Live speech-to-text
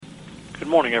Good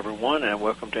morning, everyone, and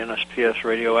welcome to NSPS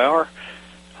Radio Hour.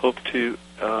 Hope to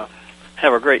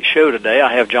have a great show today.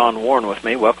 I have John Warren with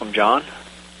me. Welcome, John.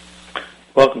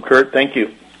 Welcome, Curt. Thank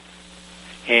you.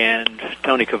 And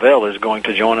Tony Cavell is going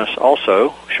to join us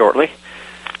also shortly.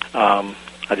 I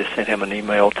just sent him an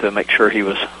email to make sure he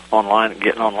was online and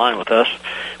getting online with us.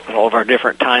 With all of our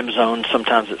different time zones,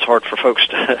 sometimes it's hard for folks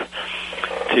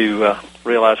to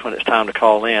realize when it's time to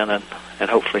call in, and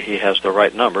hopefully he has the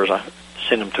right numbers. I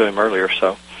sent them to him earlier.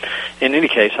 So, in any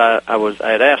case, I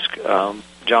had asked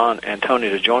John and Tony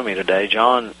to join me today.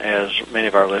 John, as many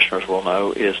of our listeners will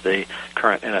know, is the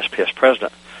current NSPS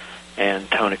president, and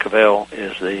Tony Cavell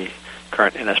is the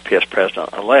current NSPS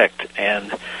president-elect.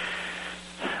 And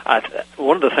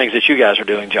one of the things that you guys are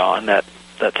doing, John, that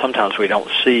sometimes we don't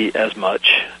see as much,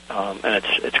 and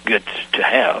it's good to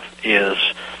have, is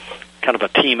kind of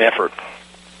a team effort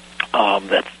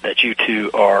that you two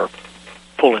are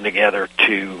pulling together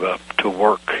to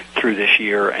work through this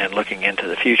year and looking into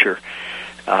the future,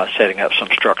 setting up some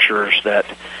structures that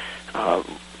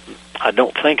I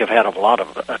don't think have had a lot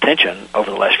of attention over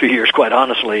the last few years, quite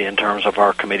honestly, in terms of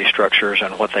our committee structures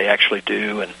and what they actually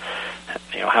do and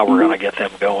how we're going to get them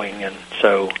going. And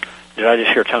so, did I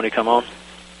just hear Tony come on?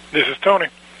 This is Tony.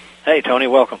 Hey, Tony,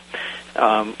 welcome.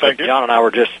 Thank you. John and I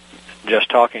were just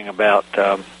talking about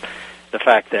the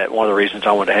fact that one of the reasons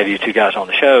I wanted to have you two guys on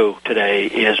the show today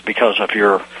is because of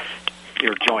your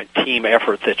joint team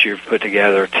effort that you've put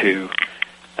together to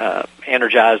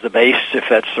energize the base, if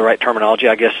that's the right terminology,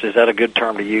 I guess. Is that a good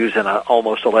term to use in an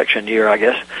almost election year, I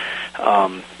guess?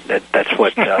 That's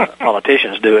what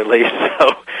politicians do, at least.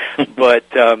 So, but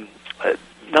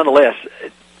nonetheless,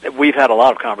 we've had a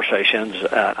lot of conversations.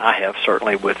 I have,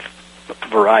 certainly, with a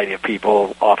variety of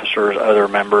people, officers, other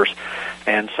members,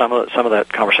 and some of that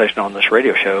conversation on this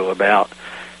radio show about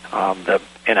the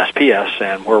NSPS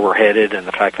and where we're headed, and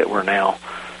the fact that we're now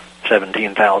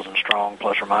 17,000 strong,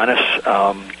 plus or minus.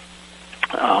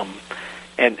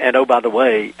 And oh, by the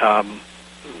way,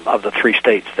 of the 3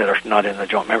 states that are not in the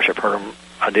joint membership program,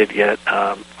 I did get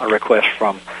a request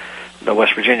from the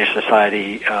West Virginia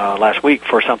Society last week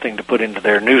for something to put into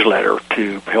their newsletter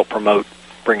to help promote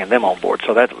bringing them on board.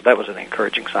 So that was an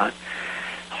encouraging sign.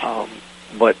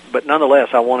 But nonetheless,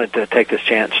 I wanted to take this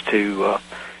chance to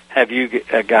have you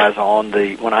guys on.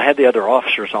 When I had the other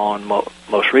officers on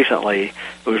most recently,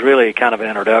 it was really kind of an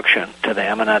introduction to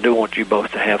them, and I do want you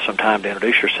both to have some time to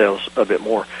introduce yourselves a bit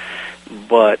more.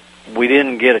 But we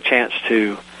didn't get a chance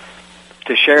to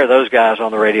share those guys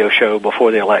on the radio show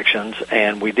before the elections,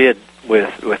 and we did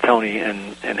with Tony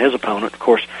and his opponent. Of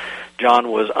course,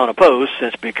 John was unopposed,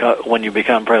 since when you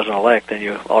become president-elect, then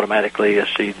you automatically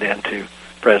accede then to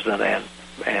president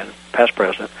and past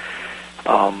president.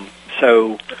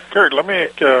 So, Curt, let me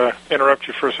interrupt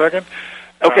you for a second.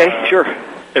 Okay, sure.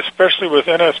 Especially with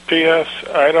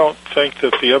NSPS, I don't think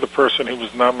that the other person who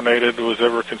was nominated was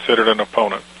ever considered an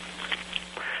opponent.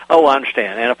 Oh, I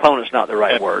understand. And opponent's not the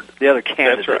right word. The other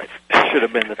candidate should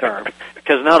have been the term.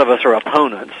 Because none of us are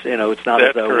opponents. It's not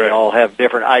as though we all have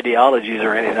different ideologies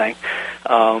or anything.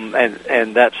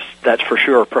 And that's for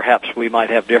sure. Perhaps we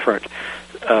might have different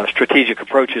strategic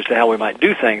approaches to how we might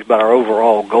do things, but our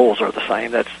overall goals are the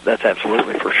same. That's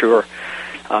absolutely for sure.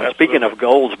 Speaking of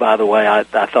goals, by the way, I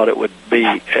thought it would be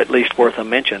at least worth a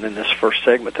mention in this first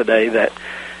segment today that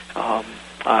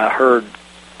I heard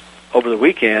over the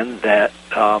weekend that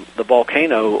the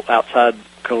volcano outside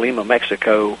Colima,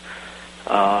 Mexico,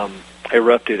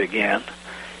 erupted again.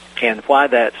 And why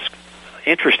that's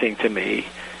interesting to me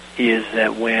is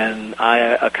that when I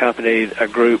accompanied a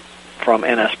group from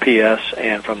NSPS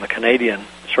and from the Canadian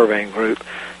surveying group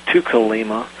to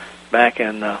Colima back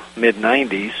in the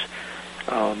mid-'90s,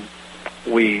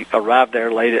 we arrived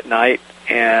there late at night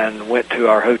and went to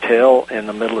our hotel in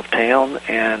the middle of town,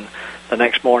 and the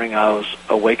next morning I was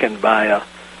awakened by a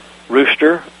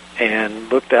rooster and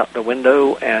looked out the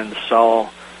window and saw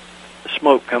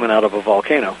smoke coming out of a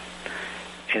volcano.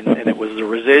 And it was the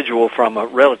residual from a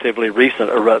relatively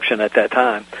recent eruption at that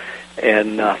time.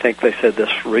 And I think they said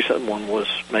this recent one was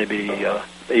maybe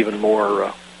even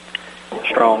more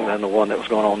strong than the one that was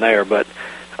going on there. But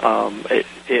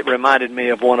it reminded me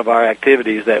of one of our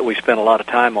activities that we spent a lot of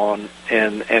time on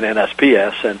in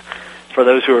NSPS. And for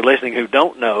those who are listening who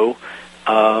don't know,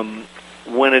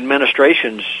 when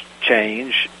administrations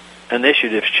change,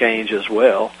 initiatives change as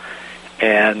well.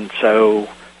 And so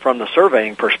from the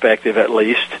surveying perspective, at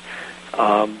least,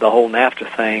 the whole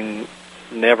NAFTA thing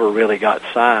never really got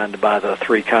signed by the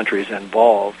 3 countries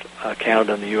involved.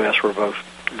 Canada and the U.S. were both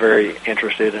very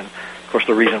interested, and of course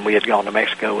the reason we had gone to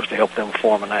Mexico was to help them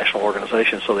form a national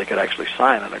organization so they could actually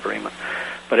sign an agreement.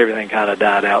 But everything kind of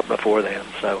died out before then.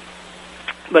 So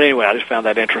But anyway, I just found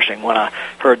that interesting when I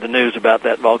heard the news about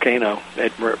that volcano.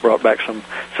 It brought back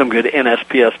some good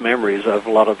NSPS memories of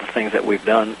a lot of the things that we've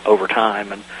done over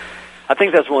time, and I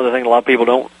think that's one of the things a lot of people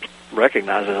don't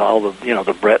recognize is all the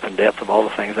the breadth and depth of all the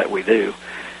things that we do.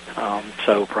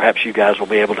 So perhaps you guys will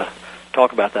be able to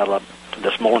talk about that a lot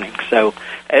this morning. So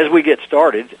as we get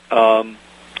started,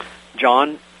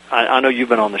 John, I know you've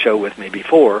been on the show with me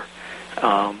before.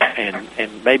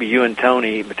 And maybe you and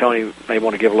Tony may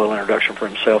want to give a little introduction for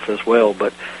himself as well.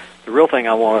 But the real thing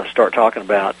I want to start talking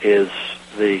about is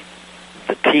the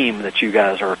team that you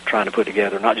guys are trying to put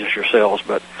together, not just yourselves,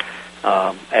 but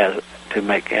as to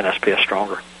make NSPS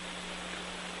stronger.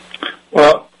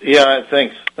 Well, yeah,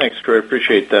 thanks, Curt.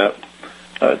 Appreciate that.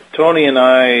 Tony and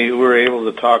I were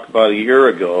able to talk about a year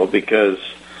ago because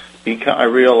I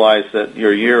realized that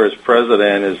your year as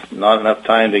president is not enough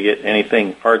time to get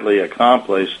anything hardly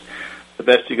accomplished. The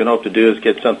best you can hope to do is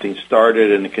get something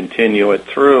started and continue it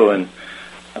through. And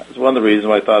that's one of the reasons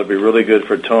why I thought it'd be really good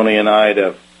for Tony and I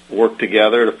to work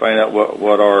together to find out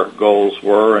what our goals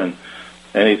were. And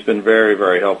he's been very,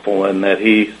 very helpful in that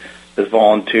he has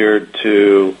volunteered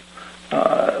to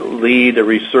lead a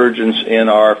resurgence in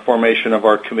our formation of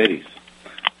our committees.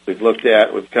 We've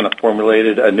kind of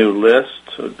formulated a new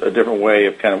list, a different way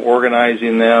of kind of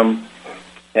organizing them,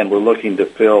 and we're looking to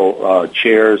fill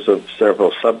chairs of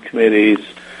several subcommittees,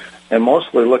 and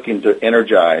mostly looking to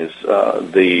energize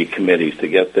the committees to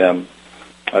get them,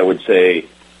 I would say,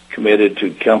 committed to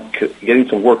getting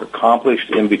some work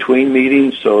accomplished in between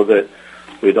meetings so that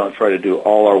we don't try to do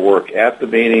all our work at the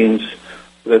meetings.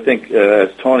 But I think,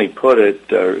 as Tony put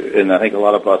it, and I think a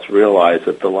lot of us realize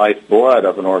that the lifeblood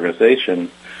of an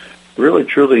organization really,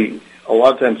 truly, a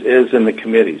lot of times is in the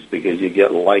committees because you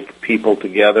get like people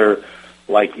together,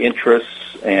 like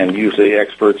interests, and usually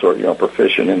experts or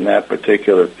proficient in that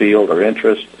particular field or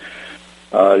interest.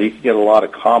 You can get a lot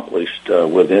accomplished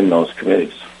within those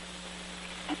committees.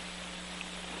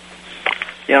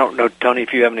 Yeah, I don't know, Tony,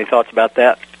 if you have any thoughts about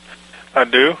that. I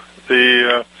do.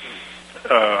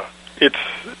 It's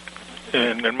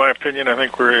in my opinion, I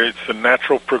think it's a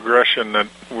natural progression that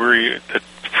that's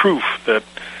proof that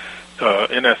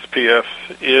NSPS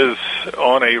is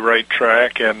on a right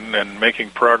track and making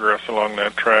progress along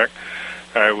that track.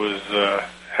 I was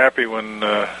happy when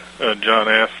John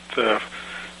asked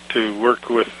to work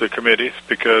with the committees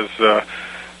because,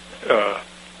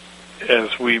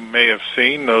 as we may have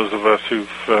seen, those of us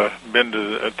who've been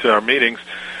to our meetings,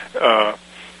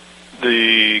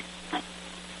 the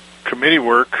committee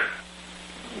work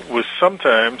was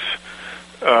sometimes,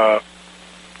 at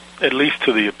least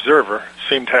to the observer,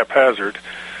 seemed haphazard,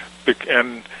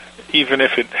 and even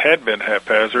if it had been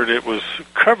haphazard, it was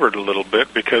covered a little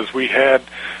bit because we had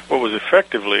what was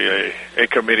effectively a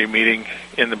committee meeting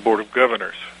in the Board of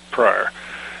Governors prior.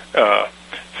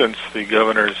 Since the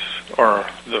governors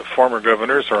the former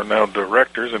governors are now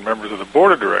directors and members of the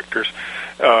Board of Directors,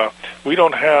 we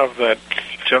don't have that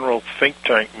general think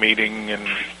tank meeting and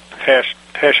hash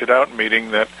it out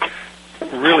meeting that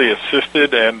really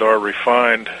assisted and or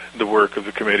refined the work of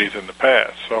the committees in the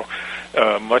past. So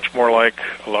much more like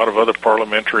a lot of other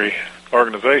parliamentary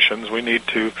organizations, we need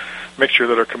to make sure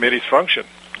that our committees function,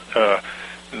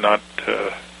 not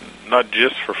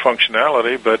just for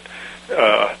functionality, but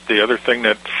the other thing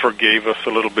that forgave us a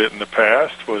little bit in the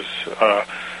past was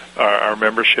our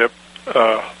membership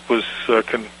was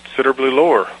considerably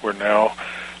lower. We're now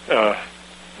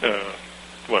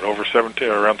over 17,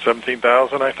 around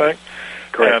 17,000, I think.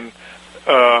 Correct.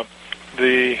 And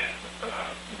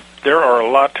there are a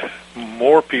lot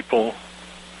more people.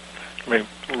 Let me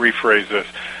rephrase this: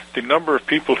 the number of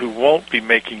people who won't be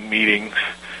making meetings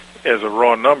as a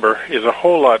raw number is a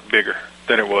whole lot bigger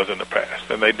than it was in the past,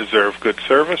 and they deserve good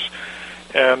service.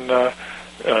 And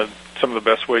some of the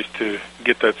best ways to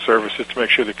get that service is to make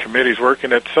sure the committee's working.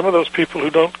 That some of those people who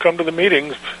don't come to the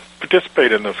meetings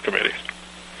participate in those committees.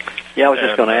 Yeah, I was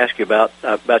just going to ask you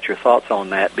about your thoughts on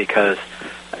that because,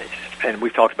 and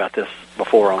we've talked about this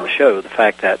before on the show, the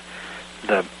fact that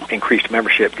the increased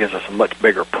membership gives us a much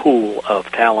bigger pool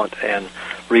of talent and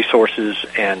resources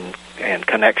and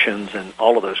connections and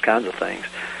all of those kinds of things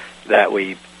that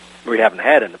we haven't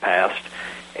had in the past.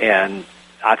 And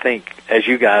I think as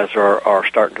you guys are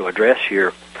starting to address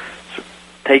here,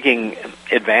 taking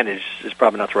advantage is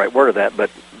probably not the right word of that,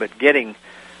 but getting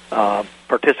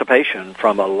participation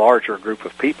from a larger group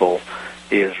of people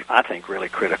is, I think, really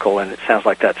critical, and it sounds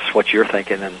like that's what you're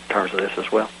thinking in terms of this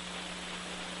as well.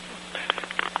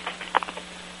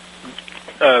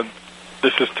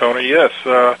 This is Tony. Yes,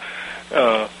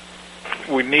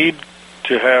 we need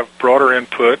to have broader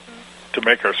input to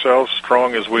make ourselves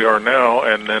strong as we are now,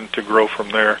 and then to grow from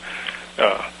there.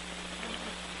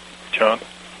 John?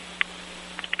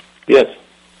 Yes.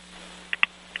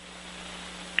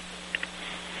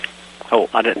 Oh,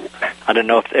 I didn't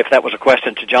know if that was a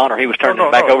question to John or he was turning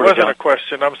it back over to John. No, it wasn't a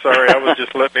question. I'm sorry. I was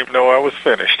just letting him know I was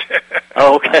finished.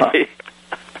 Oh, okay.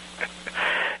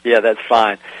 Yeah, that's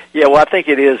fine. Yeah, well, I think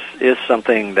it is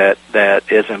something that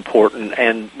is important.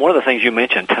 And one of the things you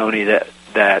mentioned, Tony, that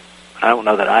I don't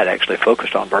know that I'd actually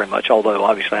focused on very much, although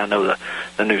obviously I know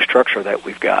the new structure that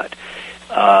we've got,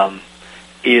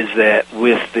 is that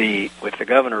with the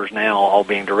governors now all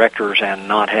being directors and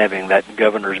not having that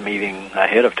governors meeting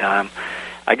ahead of time,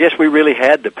 I guess we really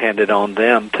had depended on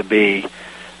them to be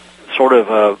sort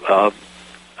of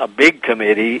a big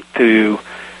committee to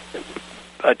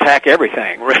attack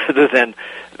everything rather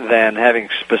than having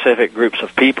specific groups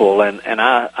of people. And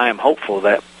I am hopeful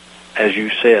that, as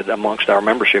you said, amongst our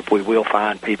membership, we will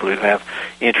find people who have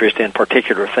interest in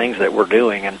particular things that we're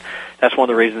doing. And that's one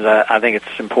of the reasons I think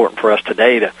it's important for us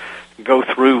today to go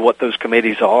through what those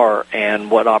committees are and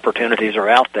what opportunities are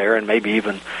out there, and maybe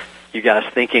even you guys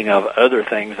thinking of other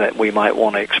things that we might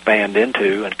want to expand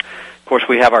into. And, of course,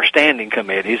 we have our standing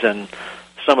committees, and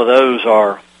some of those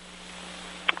are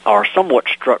somewhat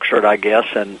structured, I guess,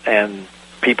 and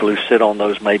people who sit on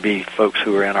those may be folks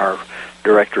who are in our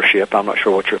directorship. I'm not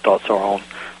sure what your thoughts are on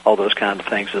all those kind of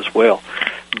things as well.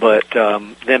 But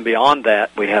then beyond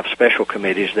that, we have special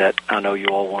committees that I know you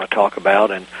all want to talk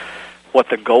about, and what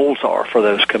the goals are for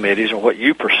those committees, or what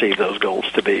you perceive those goals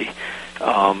to be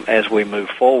as we move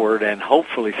forward. And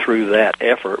hopefully through that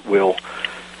effort, we'll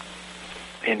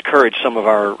encourage some of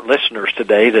our listeners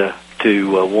today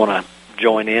to want to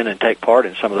join in and take part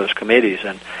in some of those committees.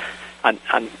 And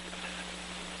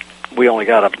we only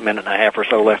got a minute and a half or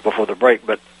so left before the break,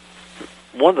 but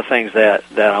one of the things that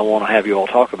I want to have you all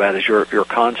talk about is your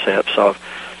concepts of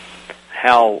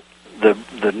how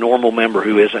the normal member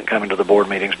who isn't coming to the board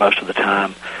meetings most of the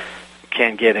time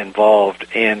can get involved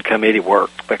in committee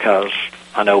work, because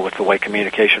I know with the way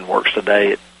communication works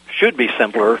today, it should be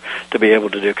simpler to be able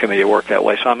to do committee work that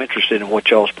way. So I'm interested in what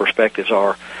y'all's perspectives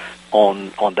are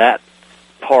on that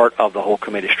part of the whole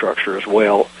committee structure as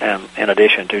well, and in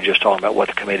addition to just talking about what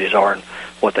the committees are and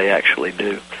what they actually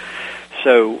do.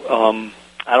 So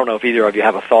I don't know if either of you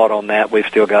have a thought on that. We've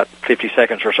still got 50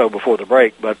 seconds or so before the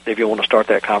break, but if you want to start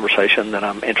that conversation, then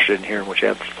I'm interested in hearing what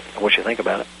you think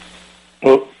about it.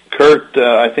 Well, Curt,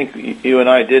 I think you and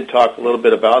I did talk a little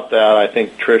bit about that. I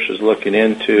think Trish is looking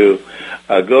into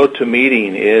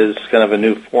go-to-meeting is kind of a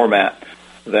new format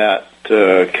that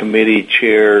committee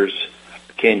chairs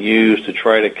can use to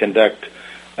try to conduct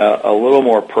a little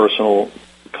more personal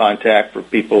contact for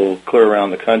people clear around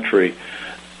the country,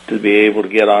 to be able to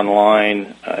get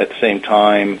online at the same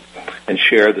time and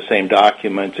share the same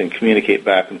documents and communicate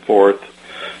back and forth.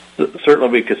 Certainly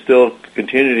we could still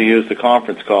continue to use the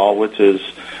conference call, which is,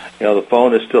 the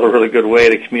phone is still a really good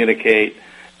way to communicate.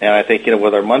 And I think,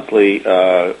 with our monthly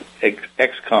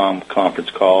XCOM conference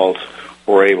calls,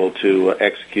 we're able to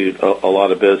execute a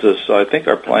lot of business. So I think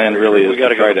our plan really is to try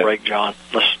to... We got to go to break, John.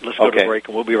 Let's go to break,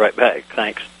 and we'll be right back.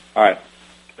 Thanks. All right.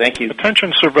 Thank you.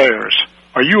 Attention surveyors.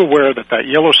 Are you aware that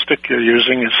yellow stick you're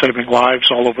using is saving lives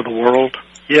all over the world?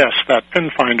 Yes, that pin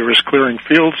finder is clearing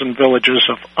fields and villages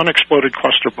of unexploded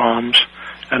cluster bombs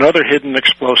and other hidden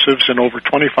explosives in over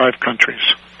 25 countries.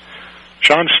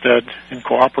 Schonstedt, in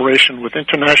cooperation with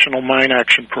international mine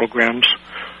action programs,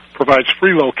 provides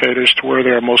free locators to where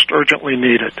they are most urgently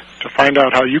needed. To find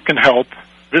out how you can help,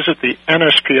 visit the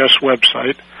NSPS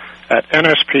website at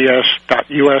nsps.us.com.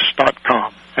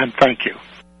 And thank you.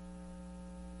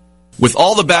 With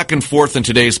all the back and forth in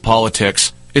today's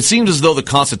politics, it seems as though the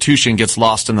Constitution gets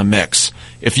lost in the mix.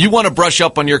 If you want to brush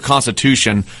up on your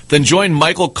Constitution, then join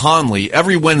Michael Conley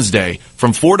every Wednesday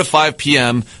from 4 to 5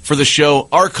 p.m. for the show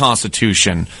Our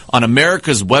Constitution on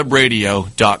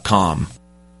americaswebradio.com.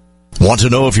 Want to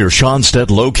know if your Schonstedt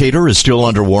locator is still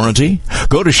under warranty?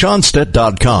 Go to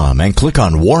Schonstedt.com and click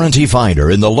on Warranty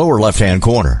Finder in the lower left-hand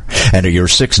corner. Enter your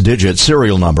 6-digit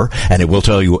serial number, and it will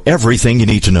tell you everything you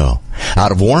need to know.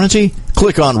 Out of warranty?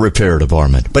 Click on Repair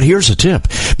Department. But here's a tip.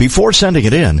 Before sending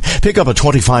it in, pick up a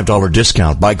 $25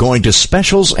 discount by going to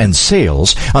Specials and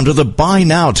Sales under the Buy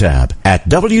Now tab at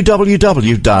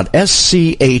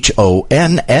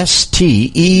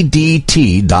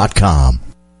www.schonstedt.com.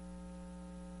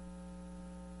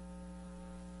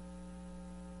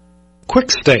 Quick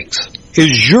Stakes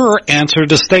is your answer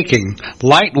to staking.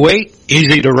 Lightweight,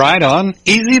 easy to ride on,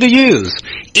 easy to use,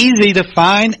 easy to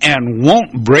find, and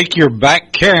won't break your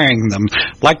back carrying them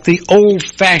like the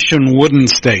old-fashioned wooden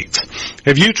stakes.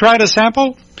 Have you tried a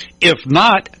sample? If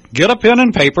not, get a pen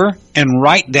and paper and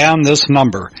write down this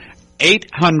number,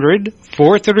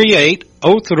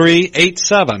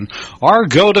 800-438-0387 or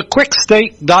go to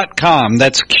quickstake.com.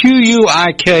 That's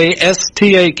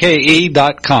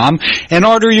QUIKSTAKE.com and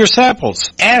order your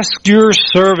samples. Ask your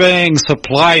surveying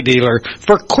supply dealer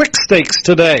for Quick Stakes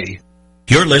today.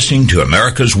 You're listening to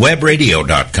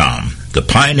AmericasWebRadio.com, the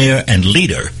pioneer and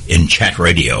leader in chat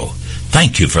radio.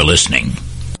 Thank you for listening.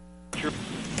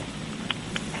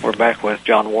 We're back with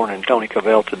John Warren and Tony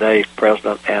Cavell today,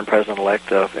 President and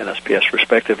President-elect of NSPS,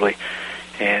 respectively,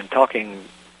 and talking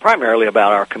primarily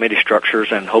about our committee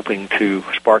structures and hoping to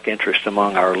spark interest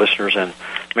among our listeners and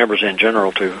members in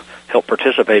general to help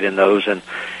participate in those. And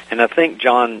I think,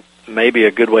 John, maybe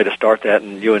a good way to start that,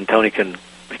 and you and Tony can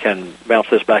bounce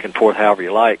this back and forth however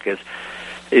you like, is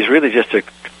really just to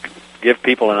give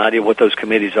people an idea what those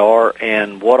committees are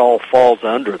and what all falls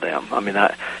under them. I mean,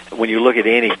 when you look at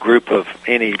any group of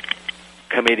any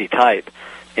committee type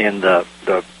in the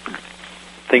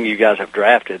thing you guys have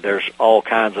drafted, there's all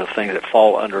kinds of things that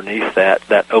fall underneath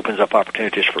that opens up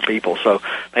opportunities for people. So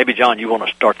maybe, John, you want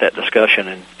to start that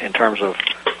discussion in terms of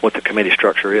what the committee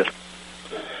structure is.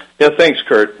 Yeah, thanks,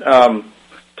 Curt.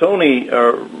 Tony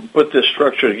put this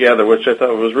structure together, which I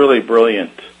thought was really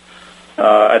brilliant.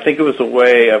 I think it was a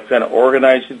way of kind of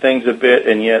organizing things a bit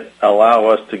and yet allow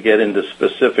us to get into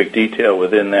specific detail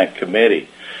within that committee.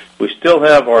 We still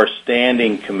have our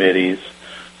standing committees,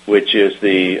 which is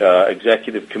the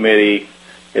Executive Committee,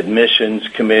 Admissions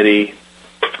Committee,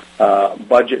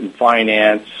 Budget and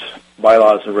Finance,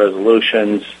 Bylaws and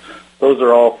Resolutions. Those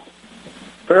are all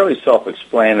fairly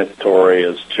self-explanatory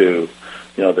as to,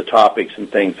 the topics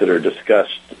and things that are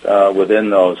discussed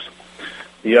within those.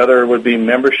 The other would be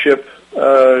Membership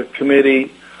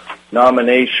Committee,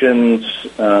 Nominations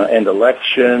and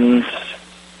Elections,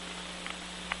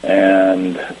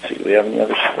 and let's see, we have any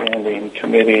other standing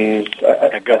committees.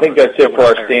 I think that's it for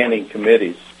our standing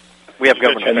committees. We have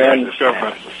Government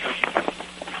Affairs.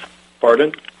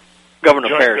 Pardon?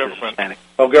 Government Affairs is standing.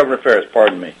 Oh, Government Affairs,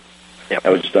 pardon me. Yep. I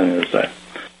was just on the other side.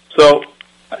 So,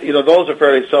 those are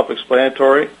fairly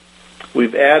self-explanatory.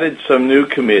 We've added some new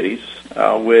committees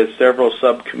with several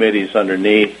subcommittees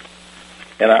underneath,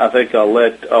 and I think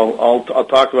I'll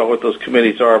talk about what those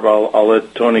committees are, but I'll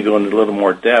let Tony go into a little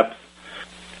more depth.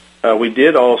 We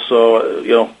did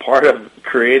also, part of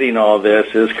creating all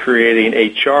this is creating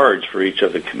a charge for each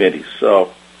of the committees.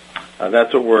 So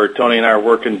that's what Tony and I are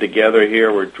working together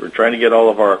here. We're trying to get all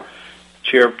of our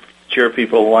chair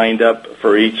people lined up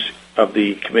for each of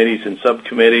the committees and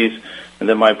subcommittees, and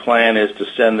then my plan is to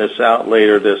send this out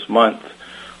later this month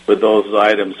with those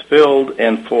items filled,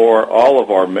 and for all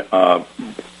of our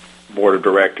board of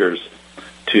directors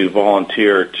to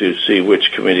volunteer to see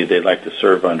which committee they'd like to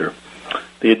serve under.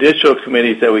 The additional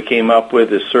committees that we came up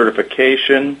with is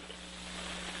certification,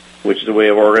 which is a way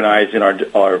of organizing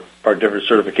our different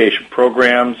certification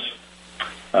programs,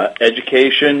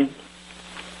 education,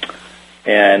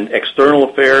 and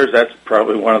external affairs. That's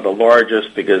probably one of the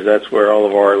largest because that's where all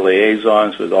of our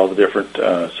liaisons with all the different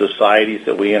societies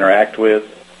that we interact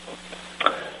with.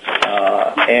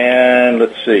 And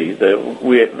let's see,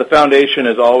 the foundation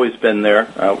has always been there,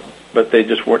 but they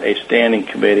just weren't a standing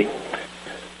committee.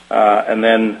 And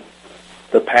then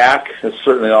the PAC has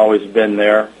certainly always been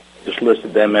there, just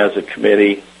listed them as a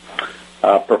committee.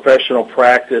 Professional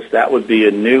practice, that would be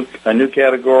a new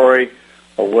category,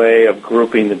 a way of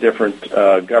grouping the different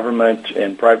government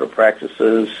and private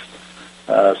practices,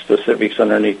 specifics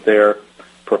underneath there.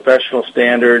 Professional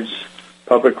standards,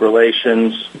 public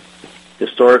relations,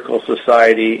 historical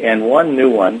society, and one new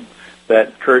one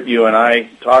that Curt, you and I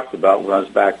talked about when I was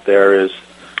back there is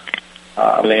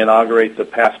they inaugurate the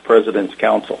Past President's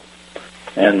Council,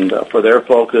 and for their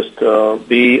focus to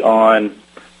be on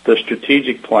the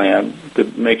strategic plan to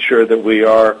make sure that we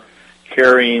are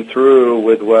carrying through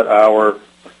with what our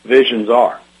visions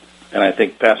are. And I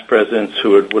think past presidents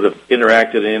who would have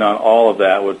interacted in on all of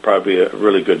that would probably be a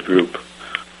really good group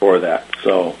for that.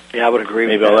 So yeah, I would agree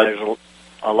with that. There's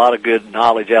a lot of good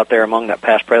knowledge out there among that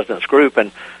past presidents group,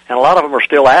 and a lot of them are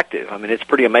still active. I mean, it's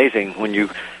pretty amazing when you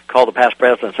call the past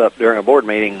presidents up during a board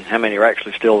meeting, how many are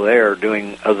actually still there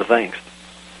doing other things.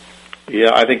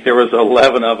 Yeah, I think there was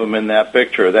 11 of them in that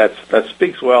picture. That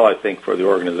speaks well, I think, for the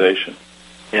organization.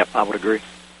 Yep, I would agree.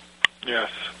 Yes.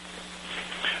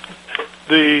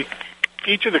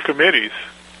 Each of the committees,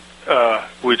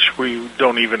 which we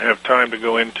don't even have time to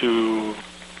go into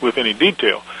with any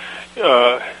detail,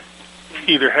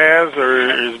 either has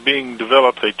or is being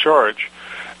developed a charge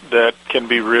that can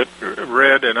be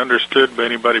read and understood by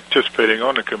anybody participating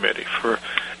on the committee.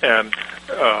 And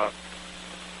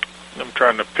I'm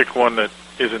trying to pick one that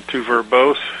isn't too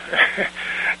verbose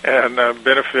and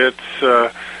benefits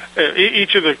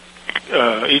each of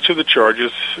the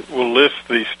charges will list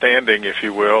the standing, if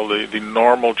you will, the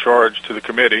normal charge to the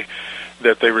committee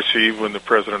that they receive when the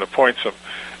president appoints them.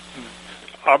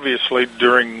 Obviously,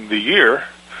 during the year,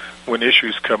 when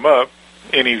issues come up,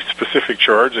 any specific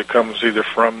charge that comes either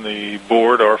from the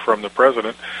board or from the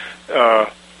president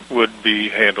would be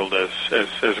handled as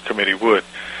a committee would.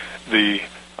 The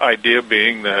idea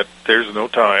being that there's no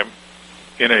time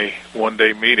in a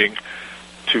one-day meeting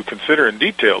to consider in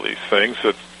detail these things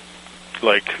that,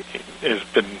 like has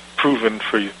been proven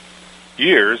for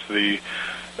years, the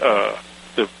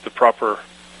proper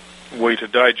way to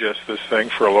digest this thing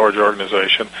for a large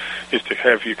organization is to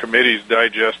have your committees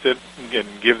digest it and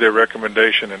give their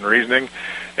recommendation and reasoning,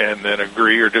 and then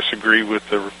agree or disagree with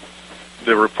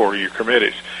the report of your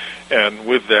committees. And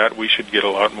with that, we should get a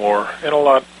lot more and a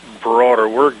lot broader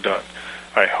work done.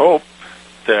 I hope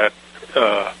that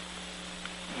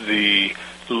the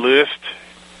list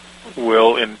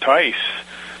will entice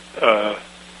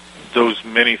those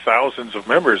many thousands of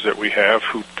members that we have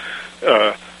who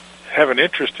have an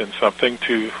interest in something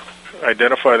to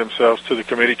identify themselves to the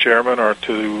committee chairman or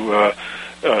to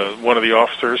one of the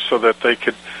officers so that they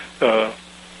could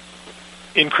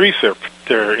increase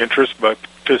their interest by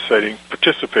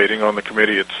participating on the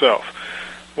committee itself.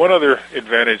 One other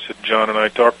advantage that John and I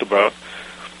talked about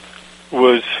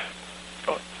was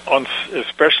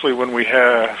especially when we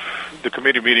have the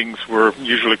committee meetings were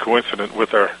usually coincident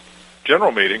with our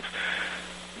general meetings,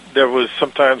 there was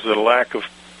sometimes a lack of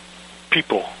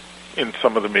people in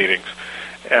some of the meetings,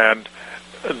 and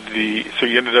so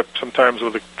you ended up sometimes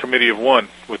with a committee of one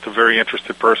with a very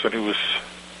interested person who was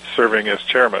serving as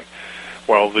chairman,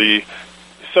 while the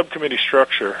subcommittee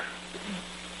structure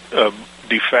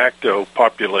de facto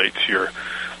populates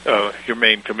your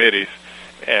main committees,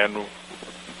 and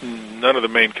none of the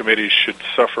main committees should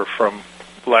suffer from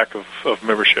lack of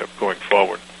membership going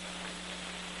forward.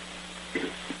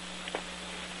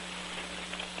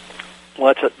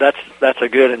 Well, that's a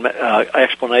good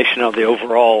explanation of the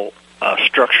overall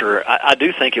structure. I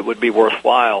do think it would be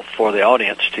worthwhile for the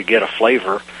audience to get a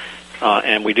flavor,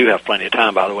 and we do have plenty of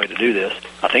time, by the way, to do this.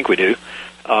 I think we do.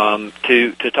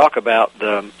 To talk about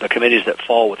the committees that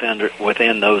fall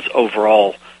within those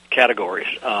overall categories.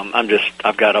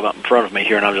 I've got them up in front of me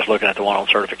here, and I'm just looking at the one on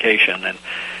certification,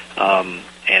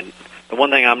 and the one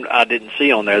thing I didn't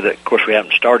see on there that, of course, we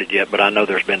haven't started yet, but I know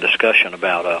there's been discussion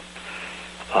about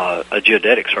a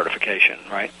geodetic certification,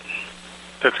 right?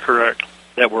 That's correct.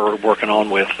 That we're working on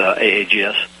with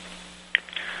AAGS.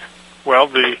 Well,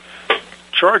 the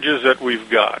charges that we've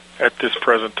got at this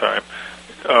present time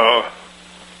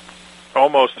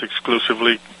almost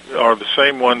exclusively are the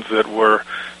same ones that were,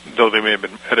 though they may have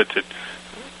been edited,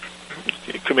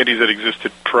 committees that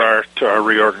existed prior to our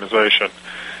reorganization.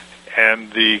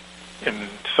 And in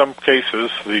some cases,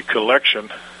 the collection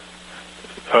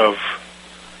of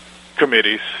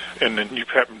committees, and then you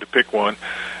happen to pick one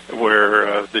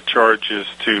where the charge is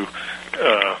to,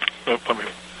 let me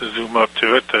zoom up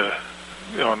to it,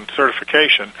 on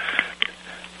certification,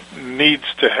 needs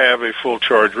to have a full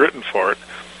charge written for it.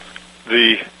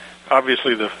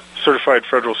 Obviously, the certified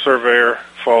federal surveyor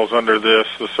falls under this,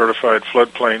 the certified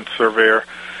floodplain surveyor,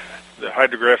 the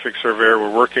hydrographic surveyor.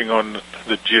 We're working on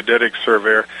the geodetic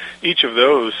surveyor. Each of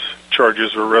those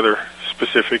charges are rather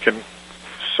specific and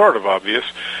sort of obvious,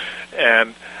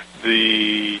 and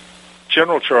the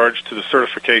general charge to the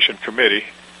certification committee,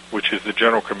 which is the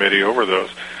general committee over those,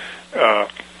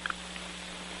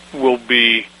 will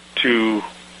be to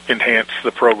enhance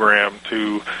the program,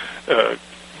 to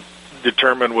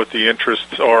determine what the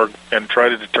interests are and try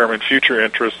to determine future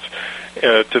interests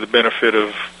to the benefit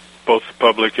of both the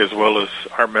public as well as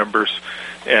our members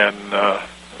and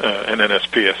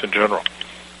NSPS in general.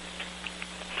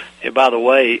 And by the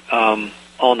way, on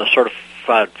the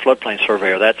certified floodplain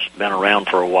surveyor, that's been around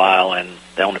for a while, and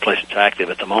the only place it's active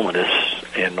at the moment is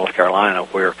in North Carolina,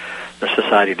 where the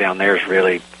society down there is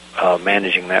really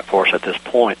managing that for us at this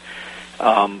point.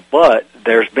 But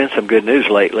there's been some good news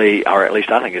lately, or at least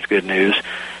I think it's good news,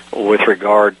 with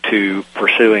regard to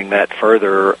pursuing that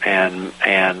further and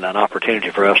an opportunity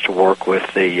for us to work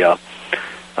with the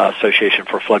Association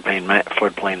for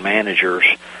Floodplain Managers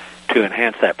to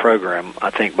enhance that program.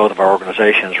 I think both of our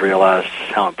organizations realize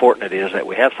how important it is that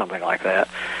we have something like that,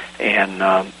 and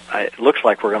it looks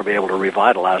like we're going to be able to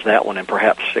revitalize that one and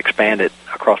perhaps expand it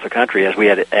across the country as we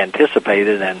had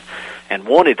anticipated and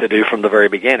wanted to do from the very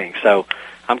beginning. So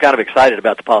I'm kind of excited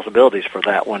about the possibilities for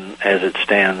that one as it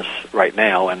stands right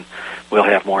now, and we'll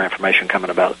have more information coming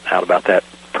out about that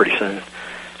pretty soon.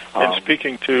 And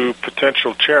speaking to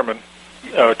potential chair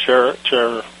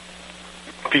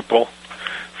people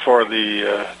for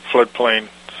the floodplain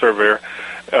surveyor.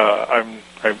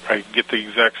 I get the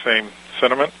exact same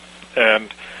sentiment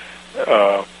and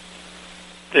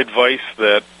advice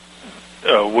that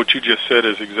what you just said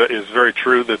is very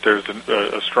true. That there's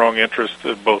a strong interest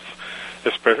in both,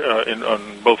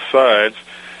 on both sides.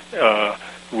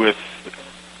 With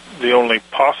the only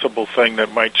possible thing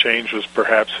that might change was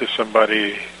perhaps if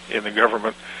somebody in the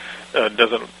government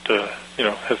doesn't,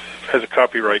 has a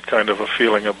copyright kind of a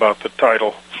feeling about the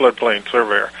title floodplain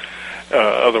surveyor.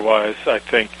 Otherwise, I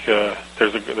think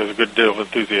there's a good deal of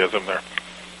enthusiasm there.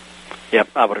 Yep,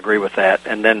 I would agree with that.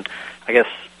 And then I guess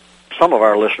some of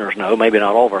our listeners know, maybe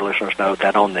not all of our listeners know,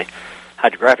 that on the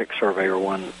hydrographic surveyor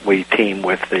one, we team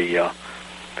with the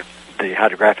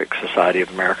Hydrographic Society of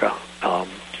America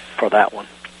for that one.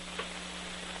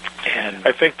 And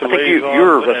I think the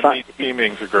liaisons and these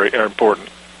teamings are important.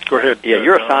 Go ahead. Yeah,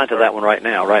 you're assigned to that one right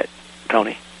now, right,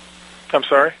 Tony? I'm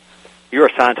sorry? You're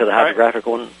assigned to the hydrographic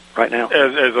one right now?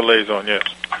 As a liaison, yes.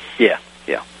 Yeah.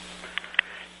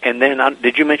 And then,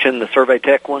 did you mention the Survey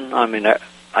Tech one? I mean,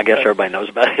 I guess everybody knows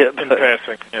about it. In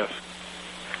passing, yes.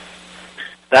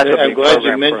 I'm glad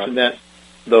you mentioned that,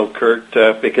 though, Curt,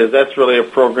 because that's really a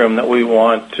program that we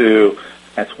want to,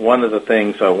 that's one of the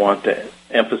things I want to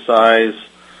emphasize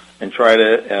and try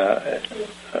to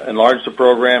enlarge the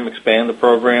program, expand the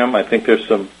program. I think there's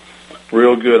some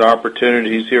real good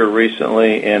opportunities here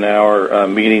recently in our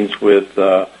meetings with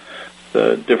the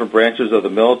different branches of the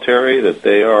military that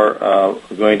they are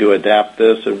going to adapt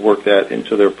this and work that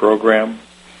into their program.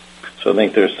 So I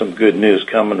think there's some good news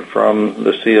coming from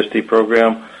the CSD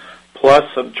program. Plus,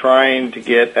 I'm trying to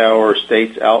get our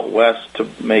states out west to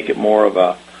make it more of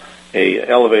a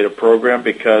elevated program,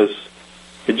 because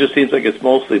it just seems like it's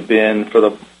mostly been for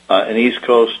the an East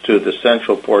Coast to the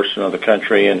central portion of the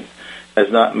country, and has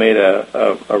not made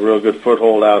a real good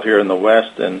foothold out here in the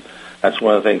West. And that's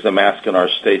one of the things I'm asking our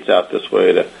states out this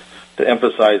way to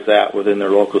emphasize that within their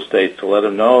local states, to let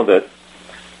them know that,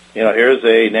 here's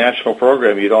a national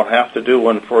program. You don't have to do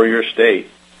one for your state.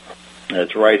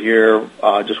 It's right here,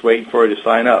 just waiting for you to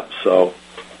sign up. So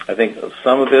I think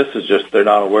some of this is just they're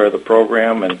not aware of the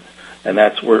program, and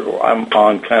that's where I'm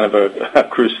on kind of a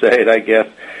crusade, I guess,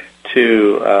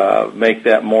 to make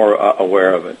that more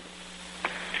aware of it.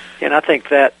 And I think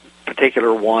that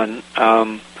particular one,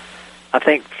 I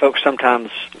think folks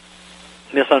sometimes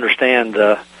misunderstand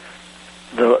the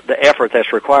effort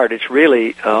that's required. It's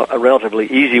really a relatively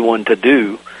easy one to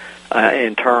do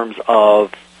in terms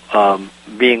of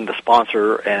being the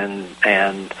sponsor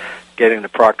and getting the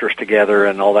proctors together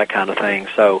and all that kind of thing.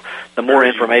 So the more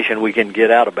information we can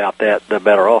get out about that, the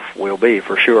better off we'll be,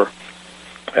 for sure.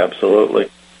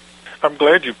 Absolutely. I'm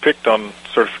glad you picked on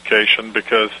certification,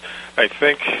 because I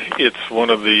think it's one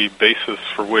of the bases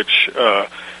for which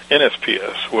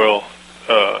NSPS will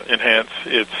enhance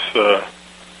its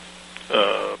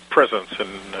presence and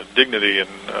dignity and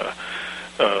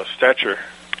stature.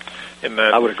 In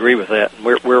that, I would agree with that.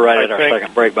 We're right at our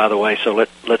second break, by the way, so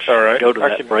let's go to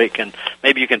that break, and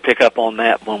maybe you can pick up on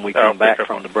that when we come back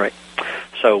from the break.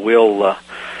 So we'll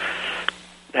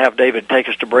have David take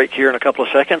us to break here in a couple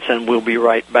of seconds, and we'll be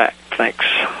right back. Thanks.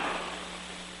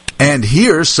 And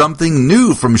here's something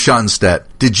new from Schonstedt.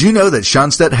 Did you know that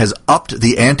Schonstedt has upped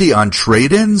the ante on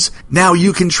trade-ins? Now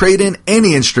you can trade in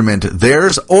any instrument,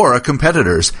 theirs or a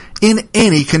competitor's, in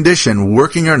any condition,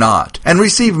 working or not, and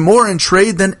receive more in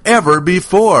trade than ever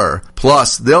before.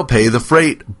 Plus, they'll pay the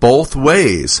freight both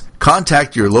ways.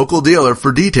 Contact your local dealer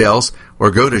for details or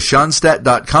go to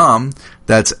Schonstedt.com.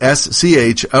 That's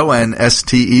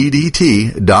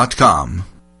SCHONSTEDT.com.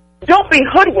 Don't be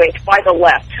hoodwinked by the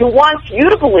left, who wants you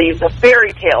to believe the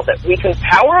fairy tale that we can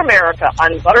power America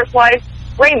on butterflies,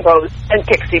 rainbows, and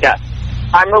pixie dust.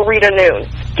 I'm Marita Noon.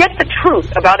 Get the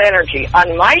truth about energy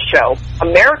on my show,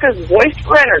 America's Voice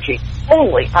for Energy,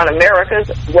 only on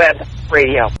America's Web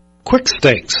Radio. Quick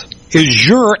Stakes is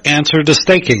your answer to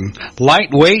staking.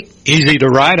 Lightweight, easy to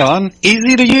ride on,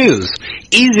 easy to use,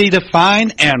 easy to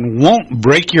find, and won't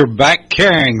break your back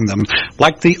carrying them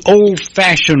like the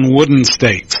old-fashioned wooden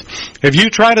stakes. Have you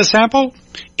tried a sample?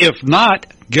 If not,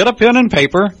 get a pen and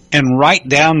paper and write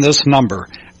down this number,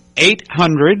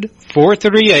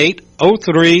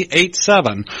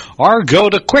 800-438-0387, or go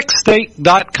to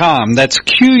quickstake.com, that's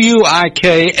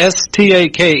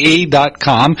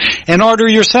QUIKSTAKE.com, and order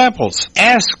your samples.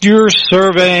 Ask your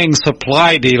surveying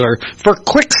supply dealer for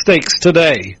Quick Stakes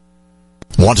today.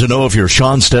 Want to know if your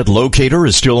Schonstedt locator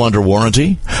is still under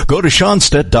warranty? Go to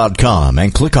Schonstedt.com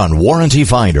and click on Warranty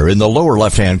Finder in the lower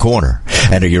left-hand corner.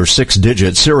 Enter your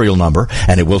 6-digit serial number,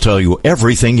 and it will tell you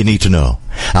everything you need to know.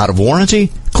 Out of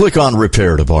warranty? Click on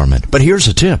Repair Department. But here's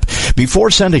a tip.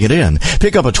 Before sending it in,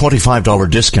 pick up a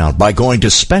 $25 discount by going to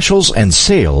Specials and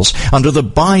Sales under the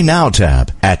Buy Now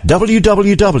tab at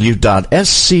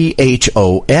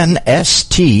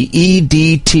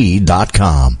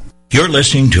www.schonstedt.com. You're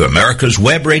listening to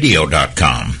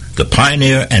AmericasWebRadio.com, the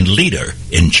pioneer and leader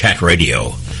in chat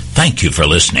radio. Thank you for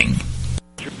listening.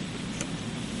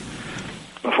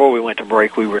 Before we went to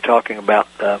break, we were talking about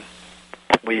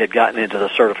we had gotten into the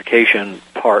certification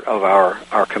part of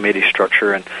our committee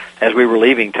structure, and as we were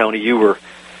leaving, Tony, you were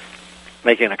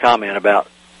making a comment about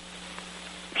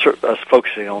us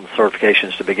focusing on the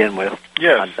certifications to begin with.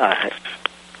 Yes.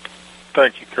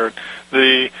 Thank you, Curt.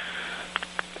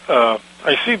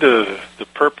 I see the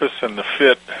purpose and the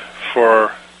fit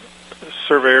for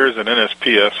surveyors and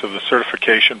NSPS of the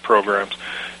certification programs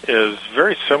is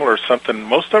very similar to something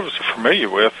most of us are familiar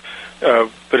with,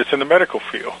 but it's in the medical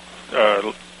field.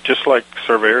 Just like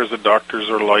surveyors, the doctors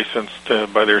are licensed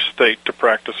by their state to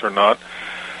practice or not.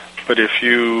 But if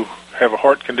you have a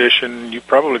heart condition, you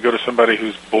probably go to somebody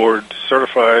who's board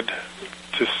certified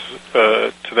to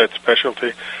that specialty.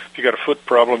 If you got a foot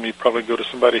problem, you probably go to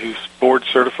somebody who's board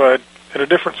certified in a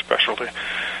different specialty.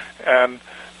 And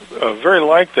very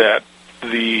like that,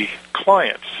 the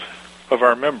clients of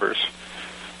our members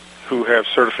who have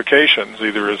certifications,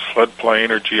 either as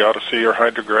floodplain or geodesy or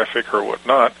hydrographic or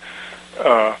whatnot,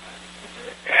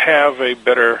 have a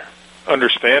better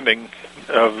understanding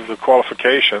of the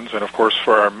qualifications. And, of course,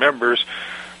 for our members,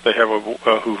 they have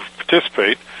who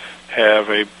participate have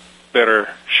a better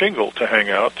shingle to hang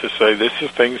out to say, this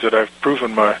is things that I've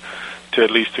proven to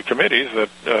at least the committees that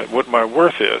what my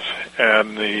worth is,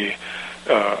 and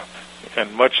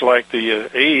and much like the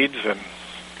aides and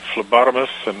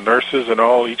phlebotomists and nurses and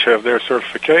all each have their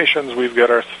certifications, we've got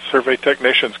our survey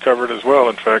technicians covered as well.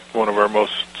 In fact, one of our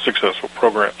most successful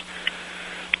programs.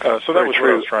 So that was what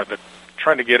I was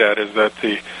trying to get at, is that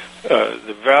the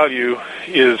value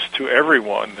is to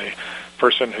everyone. The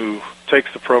person who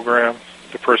takes the program,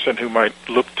 the person who might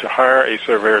look to hire a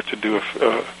surveyor to do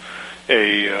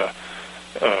a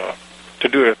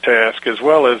task, as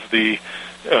well as the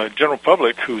general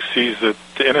public who sees that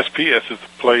the NSPS is the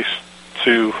place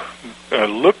to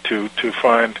look to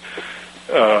find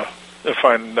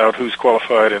out who's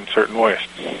qualified in certain ways.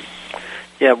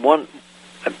 Yeah,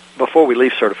 before we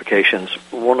leave certifications,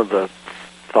 one of the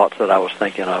thoughts that I was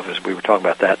thinking of as we were talking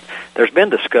about that, there's been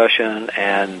discussion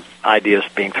and ideas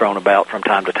being thrown about from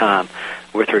time to time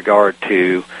with regard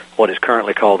to what is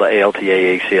currently called the ALTA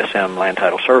ACSM Land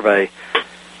Title Survey.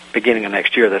 Beginning of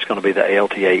next year, that's going to be the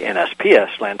ALTA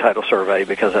NSPS Land Title Survey,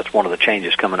 because that's one of the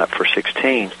changes coming up for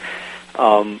 16.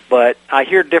 But I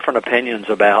hear different opinions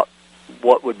about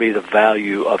what would be the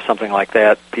value of something like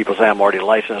that. People say, I'm already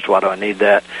licensed, why do I need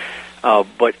that?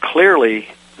 But clearly,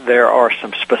 there are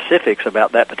some specifics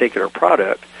about that particular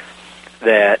product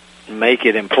that make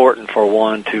it important for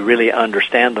one to really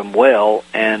understand them well.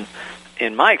 And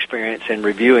in my experience in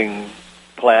reviewing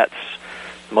plats,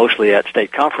 mostly at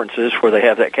state conferences where they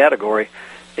have that category,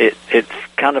 it's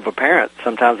kind of apparent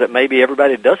sometimes that maybe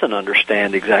everybody doesn't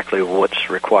understand exactly what's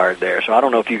required there. So I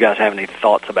don't know if you guys have any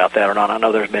thoughts about that or not. I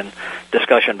know there's been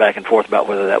discussion back and forth about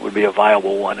whether that would be a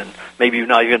viable one, and maybe you've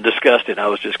not even discussed it. I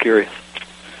was just curious.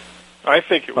 I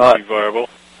think it would be viable.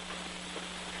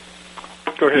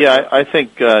 Go ahead. Yeah, I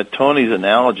think Tony's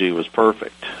analogy was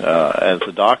perfect. As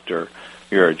a doctor,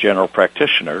 you're a general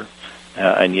practitioner,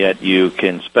 and yet you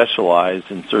can specialize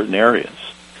in certain areas.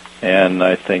 And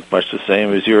I think much the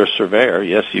same as you're a surveyor.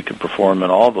 Yes, you can perform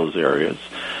in all those areas.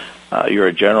 You're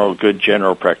a good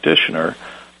general practitioner,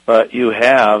 but you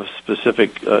have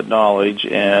specific knowledge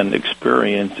and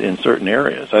experience in certain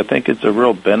areas. I think it's a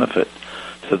real benefit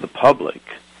to the public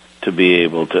to be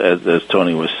able to, as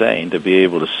Tony was saying, to be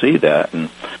able to see that.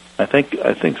 And I think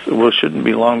it shouldn't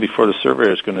be long before the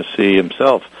surveyor is going to see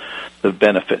himself the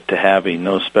benefit to having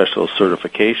those special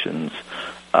certifications.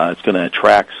 It's going to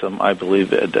attract some, I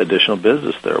believe, additional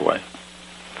business their way.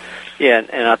 Yeah,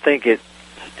 and I think it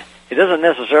doesn't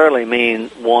necessarily mean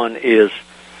one is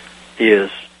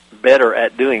better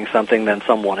at doing something than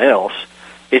someone else.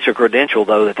 It's a credential,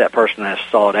 though, that person has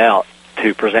sought out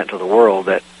to present to the world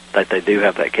that they do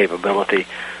have that capability.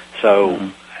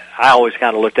 So I always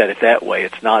kind of looked at it that way.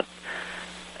 It's not,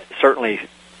 certainly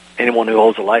anyone who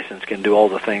holds a license can do all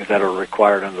the things that are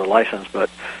required under the license, but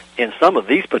in some of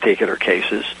these particular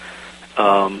cases,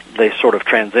 they sort of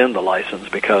transcend the license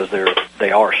because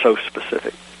they are so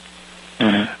specific.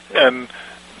 Mm-hmm. And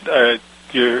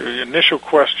your initial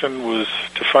question was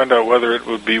to find out whether it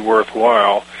would be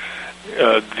worthwhile.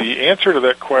 The answer to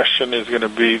that question is going to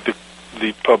be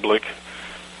the public,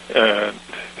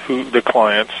 the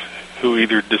clients, who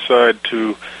either decide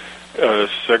to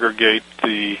segregate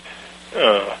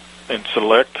and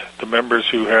select the members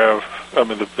who have,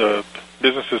 the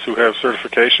businesses who have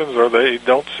certifications, or they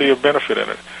don't see a benefit in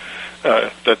it.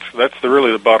 That's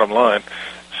really the bottom line.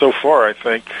 So far, I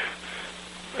think,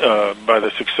 by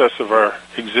the success of our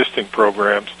existing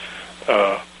programs,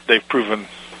 they've proven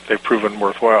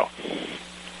worthwhile.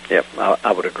 Yep,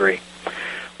 I would agree.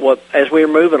 Well, as we're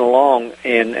moving along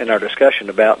in our discussion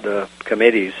about the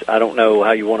committees, I don't know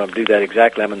how you want to do that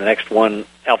exactly. I mean, the next one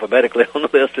alphabetically on the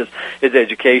list is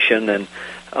education, and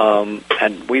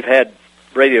we've had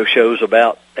radio shows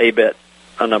about ABET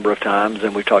a number of times,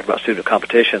 and we've talked about student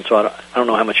competition, so I don't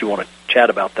know how much you want to chat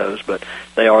about those, but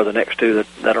they are the next two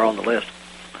that are on the list.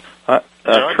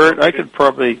 Curt, I could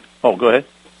probably... Oh, go ahead.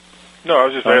 No, I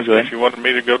was just asking if you wanted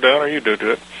me to go down or you do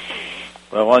it.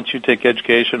 Well, why don't you take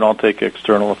education, I'll take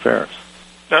external affairs.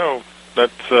 No,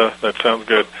 that sounds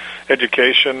good.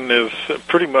 Education is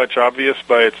pretty much obvious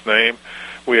by its name.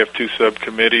 We have two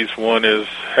subcommittees. One is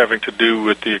having to do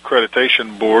with the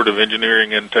Accreditation Board of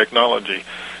Engineering and Technology.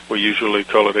 We usually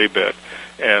call it ABET.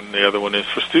 And the other one is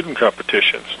for student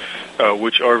competitions,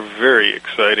 which are very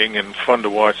exciting and fun to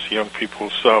watch young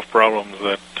people solve problems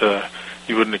that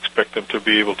you wouldn't expect them to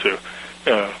be able to.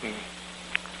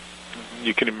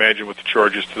 You can imagine what the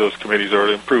charges to those committees are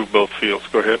to improve both fields.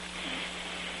 Go ahead.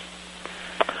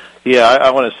 Yeah, I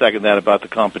want to second that about the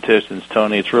competitions,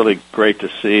 Tony. It's really great to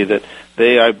see that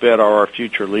they, I bet, are our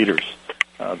future leaders.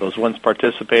 Those ones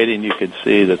participating, you can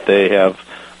see that they have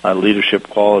leadership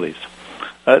qualities.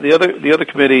 The other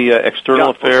committee,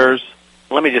 external affairs.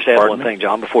 Let me just add one thing,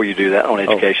 John, before you do that on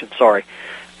education. Sorry.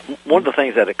 One of the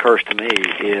things that occurs to me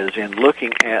is in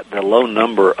looking at the low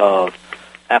number of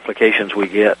applications we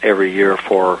get every year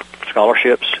for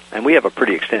scholarships, and we have a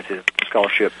pretty extensive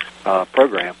scholarship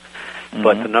program,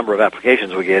 but the number of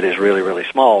applications we get is really, really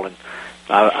small. And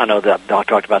I know that Doc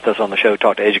talked about this on the show,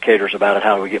 talked to educators about it,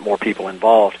 how do we get more people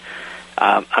involved.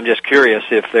 I'm just curious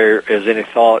if there is any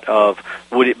thought of,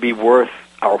 would it be worth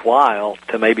our while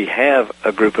to maybe have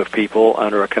a group of people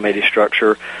under a committee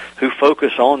structure who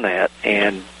focus on that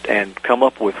and come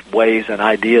up with ways and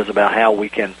ideas about how we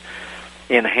can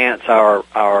enhance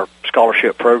our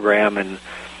scholarship program and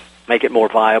make it more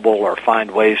viable, or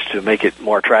find ways to make it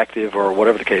more attractive, or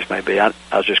whatever the case may be. I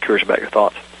was just curious about your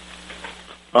thoughts.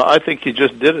 I think you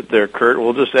just did it there, Curt.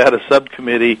 We'll just add a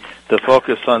subcommittee to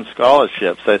focus on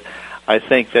scholarships. I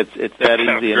think that it's that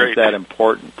easy and it's that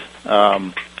important.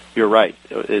 You're right.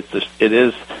 It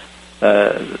is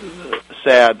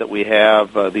sad that we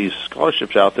have these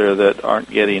scholarships out there that aren't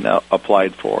getting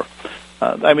applied for.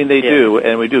 I mean, they do,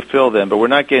 and we do fill them, but we're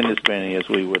not getting as many as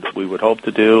we would hope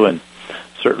to do, and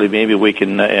certainly maybe we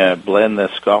can blend the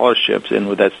scholarships in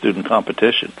with that student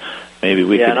competition. Maybe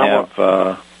we can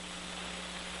have...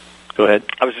 Go ahead.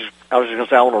 I was just going to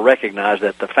say, I want to recognize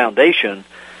that the foundation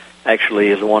actually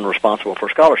is the one responsible for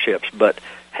scholarships, but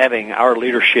having our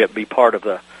leadership be part of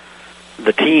the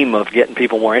team of getting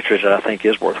people more interested, I think,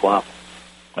 is worthwhile.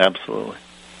 Absolutely.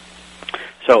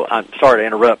 So I'm sorry to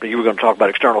interrupt, but you were going to talk about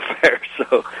external affairs.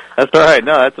 So that's all right.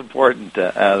 No, that's important.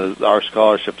 Our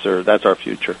scholarships that's our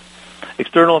future.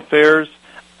 External affairs,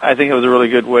 I think it was a really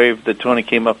good way that Tony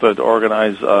came up with to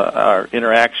organize our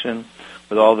interaction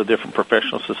with all the different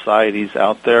professional societies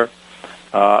out there.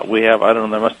 We have, I don't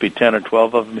know, there must be 10 or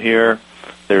 12 of them here.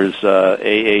 There's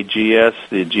AAGS,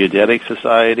 the Geodetic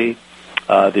Society,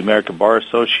 the American Bar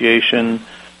Association,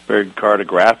 American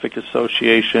Cartographic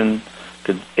Association,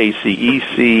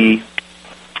 ACEC,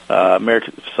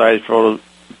 American Society for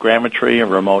Photogrammetry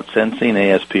and Remote Sensing,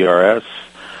 ASPRS,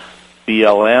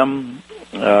 BLM,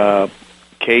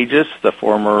 CAGIS, the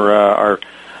former our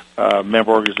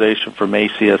member organization from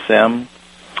ACSM,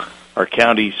 our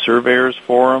County Surveyors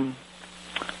Forum,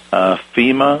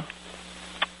 FEMA,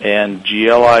 and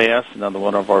GLIS, another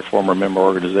one of our former member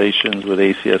organizations with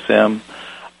ACSM,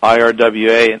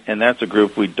 IRWA, and that's a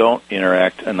group we don't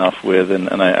interact enough with, and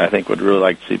I think would really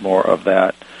like to see more of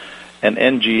that, and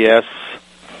NGS,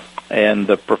 and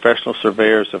the Professional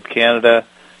Surveyors of Canada,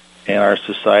 and our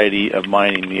Society of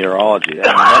Mining Meteorology.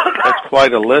 I mean, that's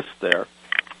quite a list there.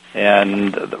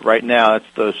 And right now, it's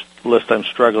the list I'm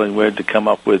struggling with to come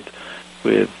up with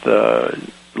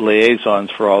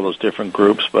liaisons for all those different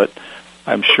groups. But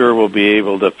I'm sure we'll be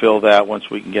able to fill that once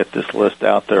we can get this list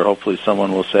out there. Hopefully,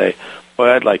 someone will say,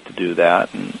 "Well, I'd like to do that,"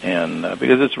 and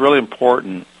because it's really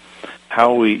important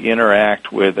how we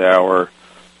interact with our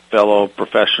fellow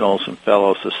professionals and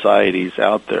fellow societies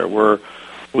out there.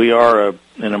 We are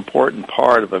an important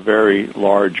part of a very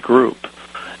large group.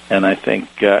 And I think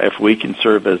if we can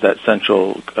serve as that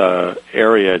central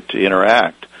area to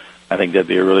interact, I think that'd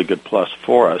be a really good plus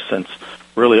for us, since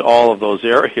really all of those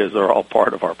areas are all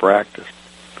part of our practice.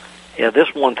 Yeah,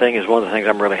 this one thing is one of the things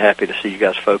I'm really happy to see you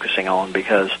guys focusing on,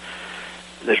 because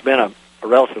there's been a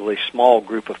relatively small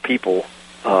group of people,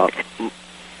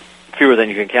 fewer than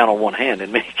you can count on one hand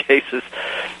in many cases,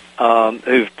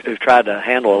 who've tried to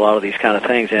handle a lot of these kind of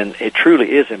things. And it truly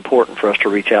is important for us to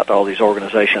reach out to all these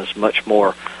organizations much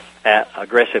more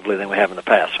aggressively than we have in the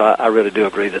past. So I really do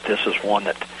agree that this is one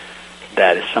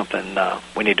that is something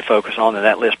we need to focus on, and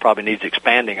that list probably needs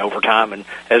expanding over time. And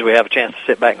as we have a chance to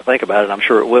sit back and think about it, I'm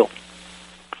sure it will.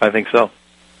 I think so.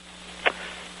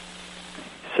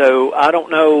 So I don't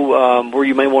know where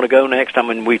you may want to go next. I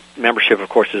mean, membership, of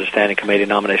course, is a standing committee.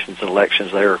 Nominations and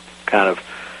elections, they're kind of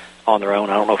on their own.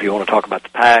 I don't know if you want to talk about the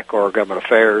PAC or government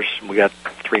affairs. We got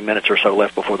 3 minutes or so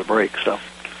left before the break. So,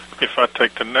 if I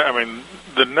take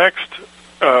the next,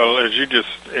 as you just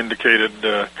indicated,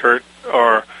 Curt,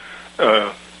 are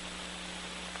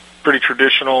pretty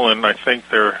traditional, and I think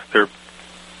their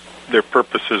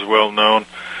purpose is well known.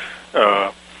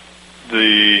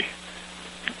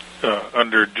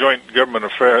 Under joint government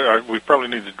affairs, we probably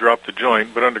need to drop the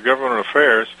joint, but under government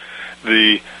affairs,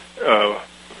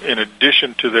 in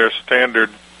addition to their standard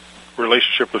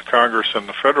relationship with Congress and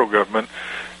the federal government,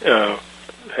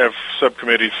 have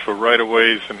subcommittees for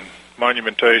right-of-ways and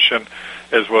monumentation,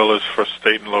 as well as for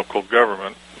state and local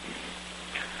government.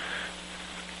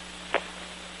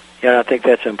 Yeah, I think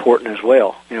that's important as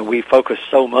well. You know, we focus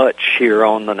so much here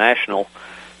on the national,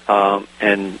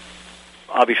 and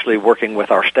obviously working with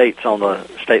our states on the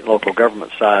state and local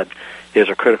government side is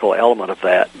a critical element of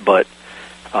that. But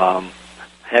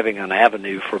having an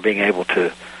avenue for being able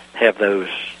to have those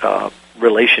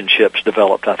relationships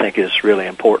developed, I think, is really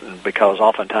important, because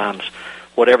oftentimes,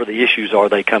 whatever the issues are,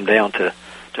 they come down to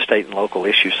state and local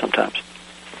issues sometimes.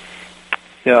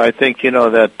 Yeah, I think,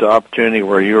 that opportunity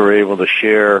where you were able to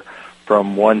share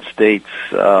from one state's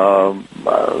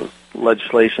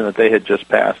legislation that they had just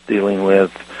passed dealing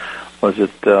with, was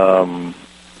it?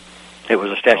 It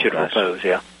was a statute of repose,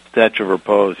 yeah. Statute of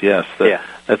repose, yes.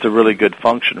 That's a really good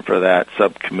function for that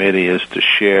subcommittee, is to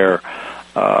share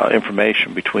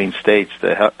information between states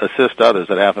to assist others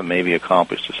that haven't maybe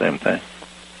accomplished the same thing.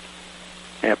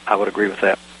 Yep, I would agree with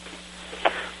that.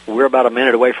 We're about a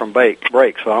minute away from break, so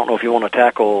I don't know if you want to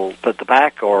tackle the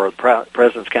PAC or the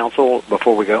President's Council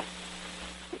before we go.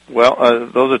 Well,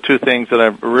 those are two things that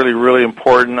are really, really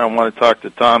important. I want to talk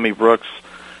to Tommy Brooks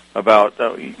about,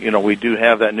 we do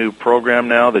have that new program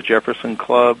now, the Jefferson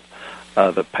Club.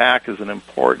 The PAC is an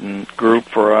important group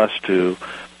for us to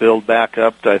build back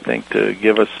up, I think, to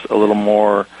give us a little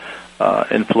more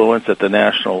influence at the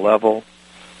national level.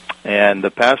 And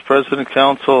the past President's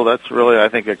Council, that's really, I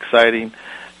think, exciting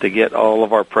to get all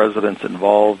of our presidents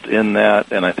involved in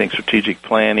that, and I think strategic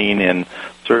planning and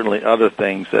certainly other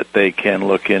things that they can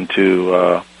look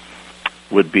into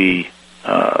would be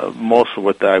most of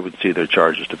what I would see their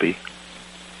charges to be.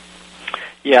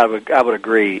 Yeah, I would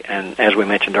agree. And as we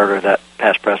mentioned earlier, that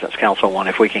past President's Council one,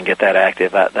 if we can get that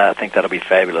active, I think that'll be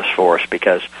fabulous for us,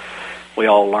 because we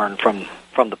all learn from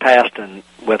the past, and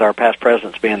with our past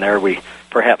presidents being there, we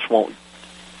perhaps won't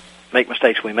make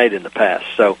mistakes we made in the past.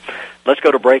 So let's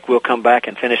go to break. We'll come back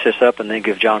and finish this up and then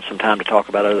give John some time to talk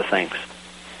about other things.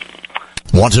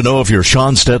 Want to know if your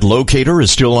Schonstedt locator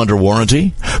is still under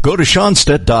warranty? Go to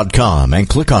Schonstedt.com and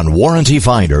click on Warranty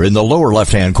Finder in the lower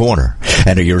left-hand corner.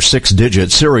 Enter your 6-digit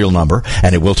serial number,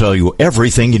 and it will tell you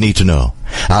everything you need to know.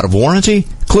 Out of warranty?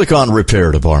 Click on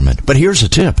Repair Department. But here's a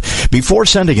tip. Before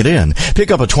sending it in, pick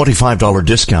up a $25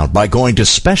 discount by going to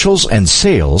Specials and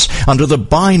Sales under the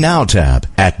Buy Now tab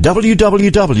at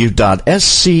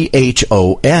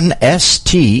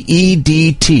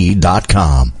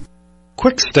www.schonstedt.com.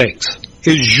 Quick Stakes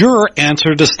is your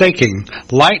answer to staking.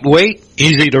 Lightweight,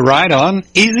 easy to ride on,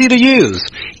 easy to use,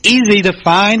 easy to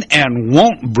find, and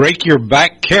won't break your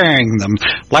back carrying them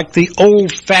like the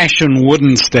old-fashioned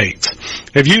wooden stakes.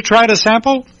 Have you tried a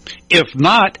sample? If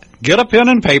not, get a pen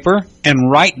and paper and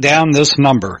write down this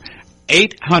number,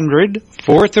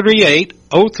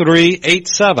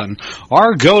 800-438-0387,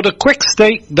 or go to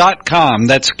quickstake.com,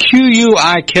 that's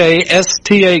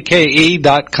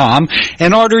QUIKSTAKE.com,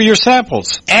 and order your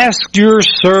samples. Ask your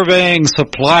surveying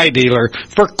supply dealer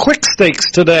for Quick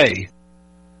Stakes today.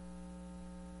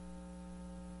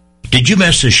 Did you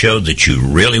miss a show that you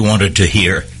really wanted to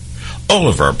hear? All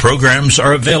of our programs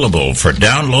are available for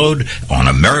download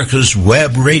on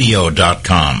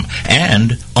americaswebradio.com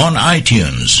and on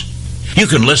iTunes. You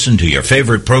can listen to your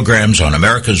favorite programs on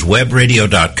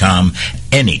americaswebradio.com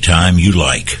anytime you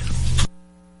like.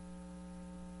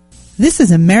 This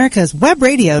is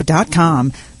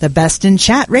americaswebradio.com, the best in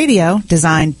chat radio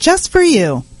designed just for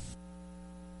you.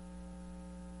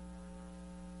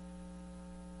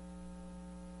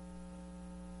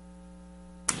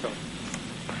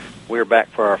 We're back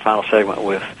for our final segment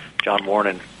with John Warren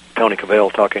and Tony Cavell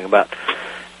talking about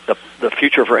the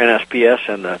future for NSPS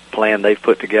and the plan they've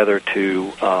put together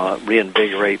to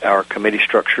reinvigorate our committee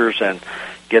structures and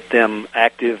get them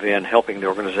active in helping the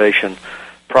organization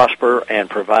prosper and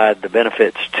provide the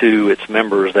benefits to its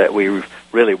members that we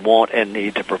really want and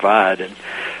need to provide. And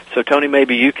so, Tony,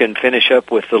 maybe you can finish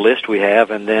up with the list we have,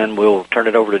 and then we'll turn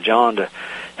it over to John to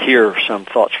hear some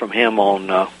thoughts from him on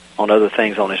other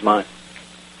things on his mind.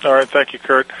 All right, thank you,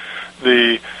 Curt.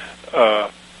 The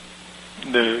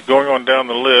going on down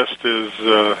the list is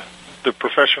the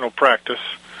professional practice,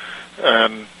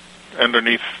 and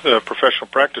underneath the professional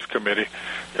practice committee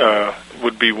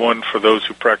would be one for those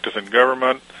who practice in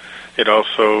government. It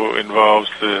also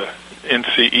involves the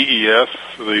NCEES,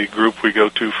 the group we go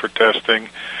to for testing,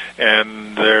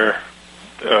 and their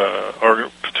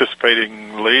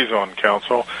participating liaison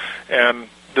council, and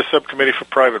the subcommittee for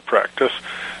private practice.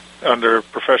 Under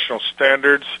professional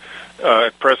standards,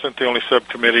 at present the only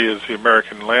subcommittee is the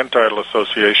American Land Title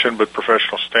Association, but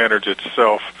professional standards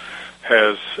itself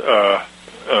has a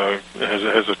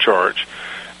charge.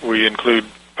 We include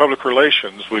public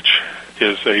relations, which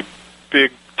is a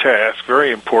big task, very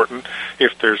important.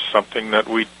 If there's something that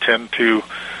we tend to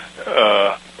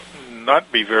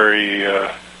not be very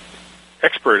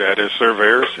expert at as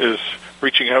surveyors, is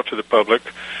reaching out to the public,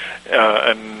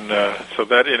 so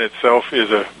that in itself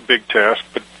is a big task.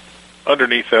 But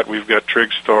underneath that, we've got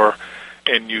TrigStar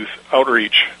and Youth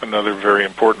Outreach, another very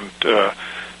important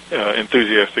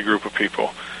enthusiastic group of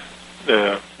people.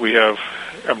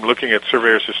 I'm looking at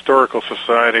Surveyors Historical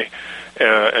Society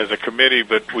as a committee,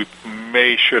 but we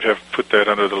should have put that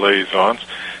under the liaisons.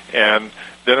 And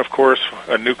then, of course,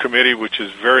 a new committee, which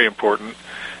is very important,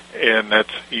 and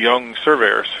that's Young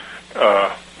Surveyors.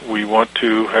 We want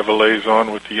to have a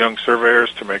liaison with the young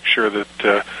surveyors to make sure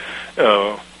that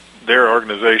their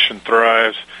organization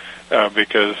thrives,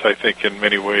 because I think in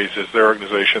many ways as their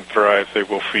organization thrives, they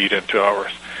will feed into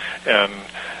ours. And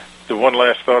the one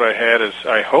last thought I had is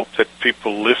I hope that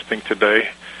people listening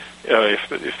today,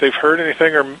 if they've heard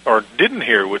anything or didn't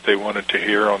hear what they wanted to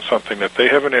hear on something that they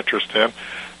have an interest in,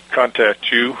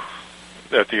 contact you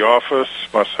at the office,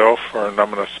 myself, or and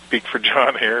I'm going to speak for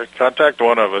John here. Contact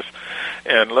one of us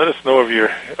and let us know of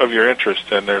your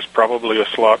interest, and there's probably a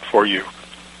slot for you.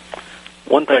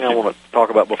 One thing I want to talk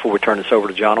about before we turn this over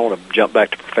to John, I want to jump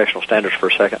back to professional standards for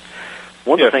a second.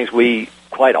 One of the things we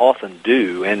quite often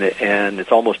do, and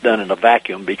it's almost done in a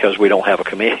vacuum because we don't have a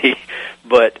committee,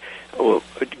 but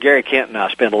Gary Kent and I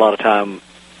spend a lot of time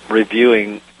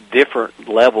reviewing different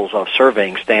levels of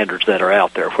surveying standards that are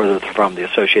out there, whether it's from the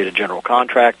Associated General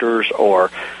Contractors or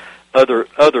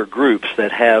other groups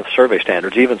that have survey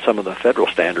standards, even some of the federal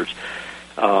standards,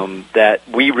 that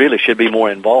we really should be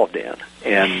more involved in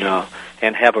and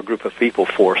have a group of people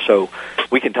for. So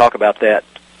we can talk about that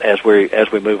as we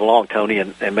move along, Tony,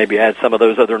 and maybe add some of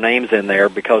those other names in there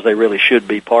because they really should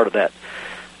be part of that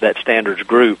standards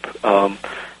group.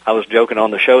 I was joking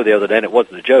on the show the other day, and it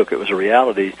wasn't a joke, it was a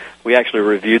reality. We actually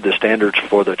reviewed the standards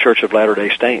for the Church of Latter-day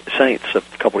Saints a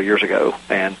couple of years ago,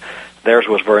 and theirs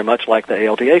was very much like the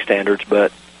ALTA standards,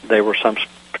 but there were some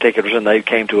particulars, and they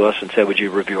came to us and said, would you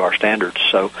review our standards?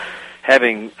 So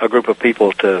having a group of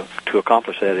people to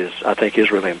accomplish that I think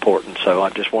is really important. So I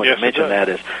just wanted to mention that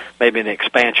as maybe an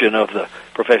expansion of the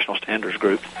professional standards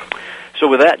group. So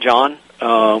with that, John,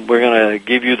 we're going to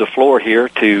give you the floor here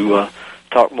to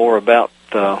talk more about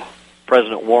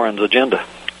President Warren's agenda.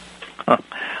 Well,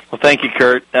 thank you,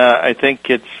 Curt. I think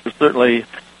it's certainly,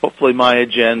 hopefully, my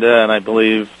agenda, and I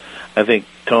think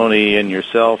Tony and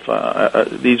yourself,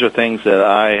 these are things that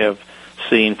I have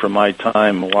seen from my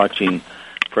time watching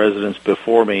presidents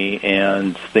before me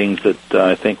and things that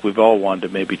I think we've all wanted to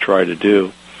maybe try to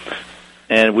do.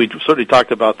 And we certainly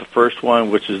talked about the first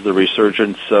one, which is the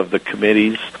resurgence of the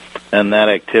committees and that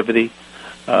activity.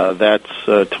 That's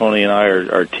Tony and I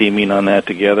are teaming on that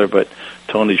together, but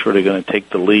Tony's really going to take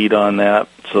the lead on that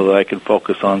so that I can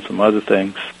focus on some other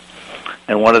things.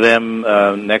 And one of them,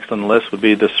 next on the list, would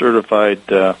be the Certified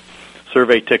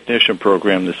Survey Technician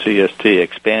Program, the CST,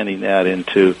 expanding that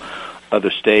into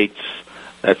other states.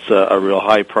 That's a real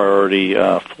high priority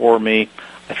for me.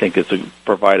 I think it's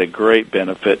provide a great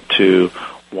benefit to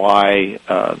why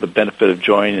the benefit of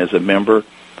joining as a member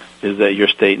is that your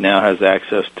state now has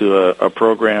access to a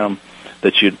program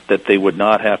that they would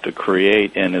not have to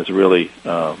create, and is really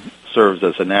serves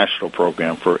as a national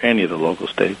program for any of the local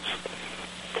states.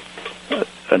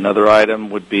 Another item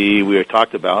would be we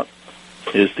talked about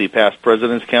is the Past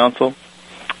President's Council.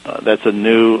 That's a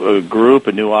new group,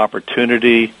 a new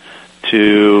opportunity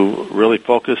to really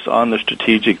focus on the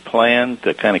strategic plan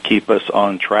to kind of keep us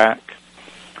on track,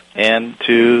 and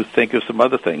to think of some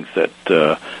other things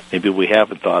that maybe we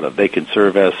haven't thought of. They can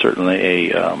serve as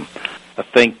certainly a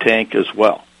think tank as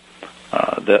well.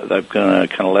 That I'm going to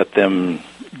kind of let them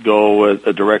go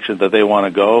a direction that they want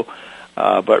to go,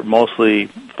 but mostly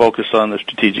focus on the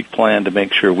strategic plan to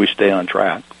make sure we stay on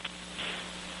track.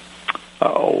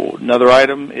 Another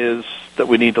item is that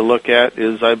we need to look at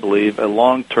is, I believe, a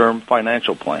long-term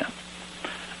financial plan.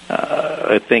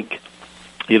 I think,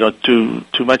 too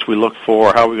much we look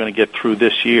for how we're going to get through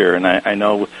this year, and I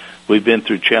know we've been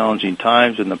through challenging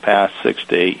times in the past 6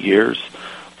 to 8 years.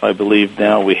 I believe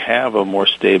now we have a more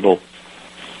stable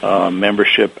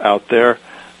membership out there,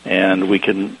 and we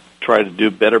can try to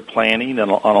do better planning on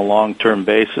a long-term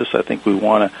basis. I think we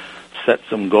want to set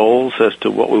some goals as to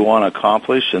what we want to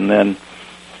accomplish, and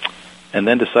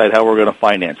then decide how we're going to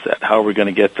finance that, how we're going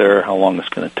to get there, how long it's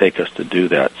going to take us to do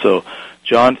that. So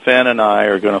John Fenn and I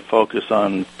are going to focus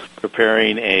on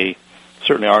preparing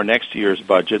certainly our next year's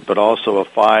budget, but also a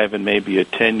 5 and maybe a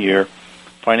 10-year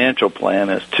financial plan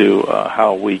as to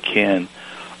how we can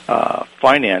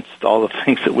finance all the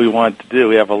things that we want to do.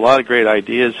 We have a lot of great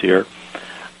ideas here,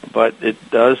 but it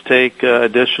does take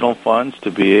additional funds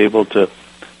to be able to,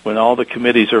 when all the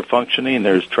committees are functioning,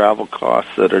 there's travel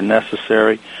costs that are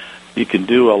necessary. You can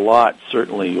do a lot,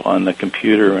 certainly, on the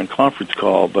computer and conference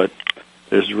call, but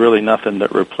there's really nothing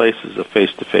that replaces a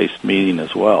face-to-face meeting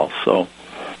as well. So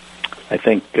I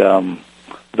think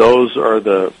those are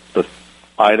the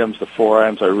items, the 4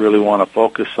 items I really want to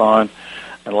focus on.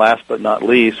 And last but not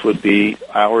least would be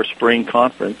our spring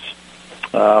conference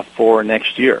for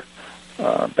next year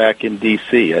back in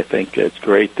D.C. I think it's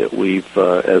great that we've,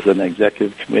 as an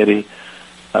executive committee,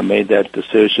 made that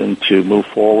decision to move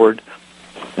forward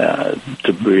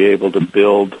to be able to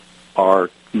build our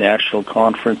national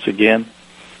conference again.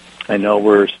 I know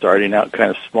we're starting out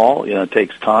kind of small. It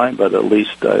takes time, but at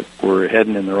least we're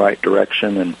heading in the right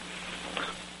direction. And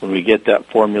when we get that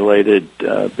formulated,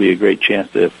 be a great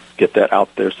chance to get that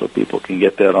out there so people can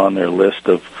get that on their list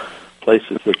of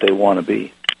places that they want to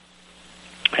be.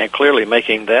 And clearly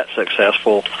making that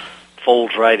successful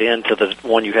folds right into the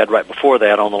one you had right before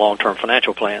that on the long-term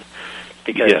financial plan.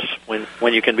 Because yes,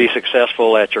 when you can be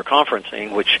successful at your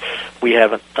conferencing, which we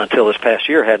haven't until this past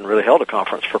year hadn't really held a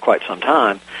conference for quite some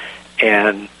time,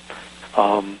 and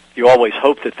you always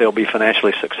hope that they'll be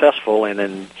financially successful, and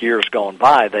in years gone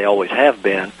by they always have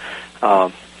been.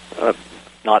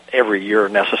 Not every year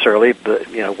necessarily, but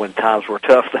when times were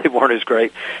tough they weren't as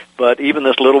great. But even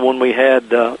this little one we had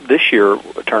this year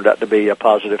turned out to be a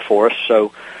positive for us.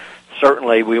 So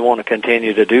certainly we want to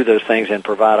continue to do those things and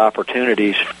provide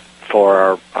opportunities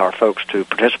for our folks to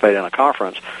participate in a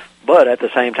conference, but at the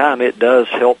same time, it does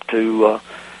help to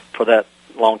for that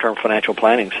long-term financial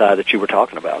planning side that you were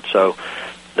talking about. So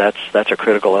that's a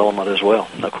critical element as well,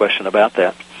 no question about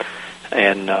that.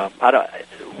 And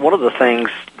one of the things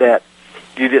that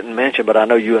you didn't mention, but I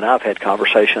know you and I have had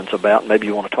conversations about, maybe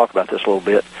you want to talk about this a little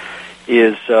bit,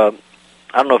 is I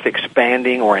don't know if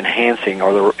expanding or enhancing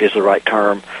is the right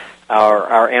term.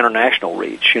 Our international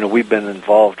reach. We've been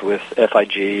involved with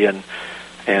FIG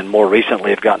and more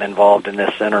recently have gotten involved in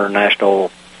this international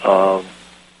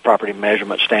property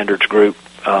measurement standards group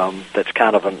that's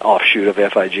kind of an offshoot of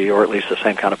FIG, or at least the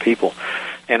same kind of people.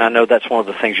 And I know that's one of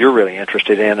the things you're really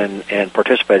interested in and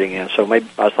participating in. So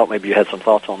I thought maybe you had some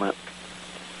thoughts on that.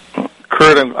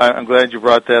 Curt, I'm glad you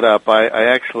brought that up. I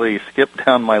actually skipped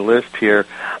down my list here.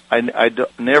 I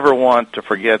never want to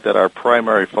forget that our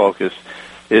primary focus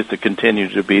is to continue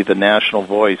to be the national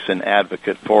voice and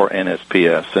advocate for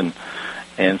NSPS.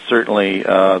 And certainly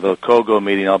the COGO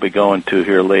meeting I'll be going to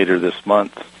here later this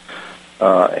month,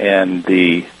 and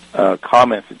the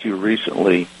comments that you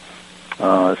recently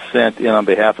sent in on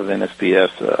behalf of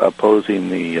NSPS opposing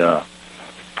the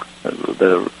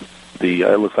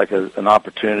it looks like an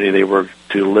opportunity they were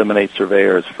to eliminate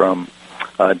surveyors from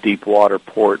deep water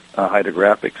port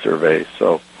hydrographic surveys.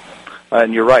 So.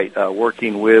 And you're right,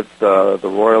 working with the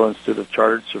Royal Institute of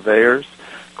Chartered Surveyors,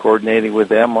 coordinating with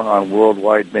them on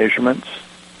worldwide measurements,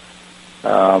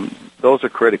 those are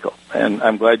critical. And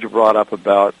I'm glad you brought up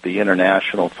about the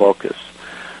international focus,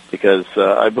 because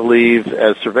I believe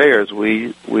as surveyors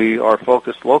we are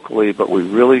focused locally, but we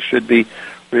really should be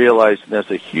realizing there's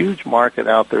a huge market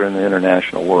out there in the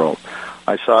international world.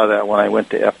 I saw that when I went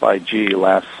to FIG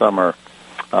last summer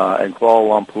in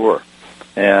Kuala Lumpur,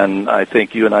 and I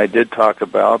think you and I did talk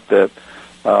about that.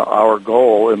 Our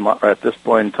goal at this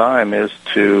point in time is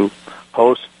to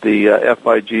host the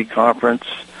FIG conference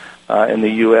in the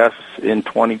U.S. in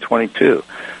 2022.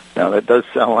 Now, that does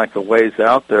sound like a ways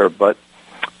out there, but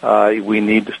we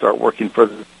need to start working for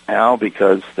them now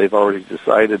because they've already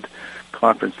decided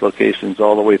conference locations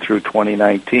all the way through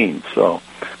 2019. So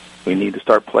we need to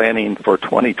start planning for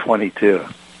 2022.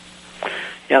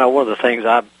 You know, one of the things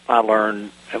I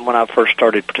learned when I first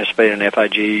started participating in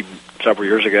FIG several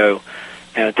years ago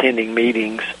and attending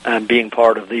meetings and being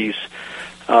part of these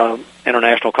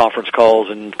international conference calls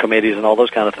and committees and all those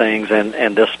kind of things,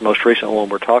 and this most recent one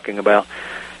we're talking about,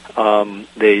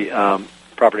 the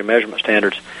property measurement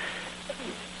standards,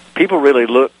 people really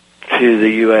look to the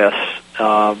U.S.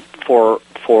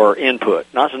 For input,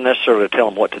 not necessarily to tell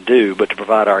them what to do, but to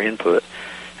provide our input.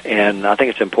 And I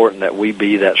think it's important that we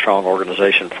be that strong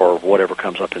organization for whatever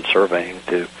comes up in surveying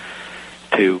to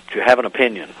have an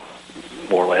opinion,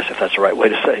 more or less, if that's the right way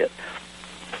to say it.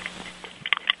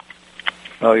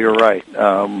 Oh, you're right.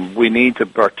 We need to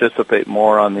participate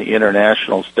more on the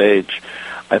international stage.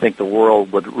 I think the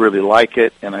world would really like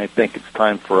it, and I think it's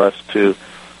time for us to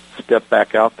step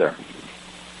back out there.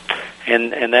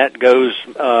 And that goes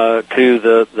to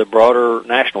the broader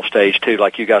national stage, too,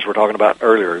 like you guys were talking about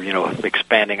earlier, you know,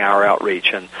 expanding our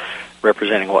outreach and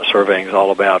representing what surveying is all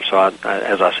about. So,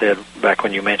 as I said back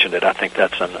when you mentioned it, I think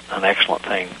that's an excellent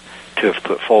thing to have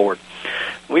put forward.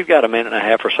 We've got a minute and a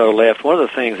half or so left. One of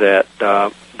the things that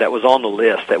was on the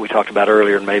list that we talked about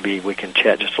earlier, and maybe we can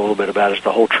chat just a little bit about, is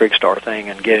the whole TrigStar thing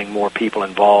and getting more people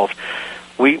involved.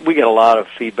 We get a lot of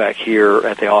feedback here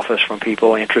at the office from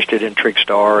people interested in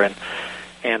TrigStar,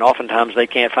 and oftentimes they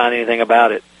can't find anything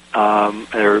about it.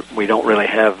 We don't really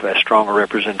have as strong a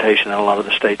representation in a lot of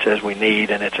the states as we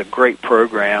need, and it's a great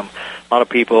program. A lot of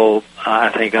people, I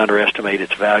think, underestimate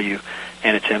its value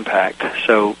and its impact.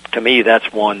 So to me,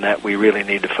 that's one that we really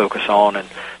need to focus on and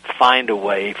find a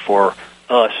way for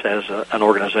us as an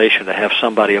organization to have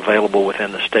somebody available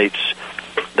within the states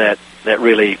that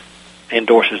really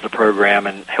endorses the program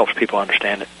and helps people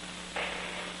understand it.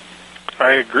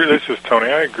 I agree. This is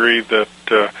Tony. I agree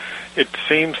that it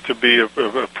seems to be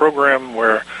a program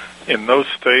where in those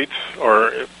states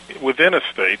or within a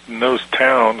state, in those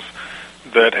towns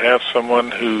that have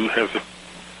someone who has a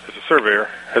surveyor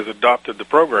has adopted the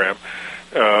program,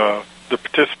 the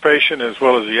participation as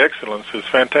well as the excellence is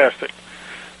fantastic.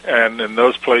 And in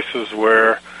those places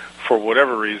where, for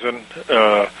whatever reason,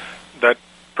 that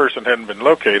person hadn't been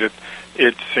located,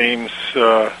 it seems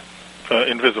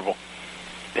invisible.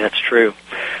 That's true.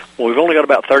 Well, we've only got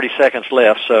about 30 seconds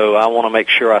left, so I want to make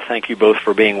sure I thank you both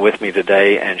for being with me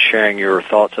today and sharing your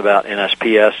thoughts about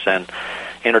NSPS and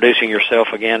introducing yourself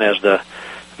again as the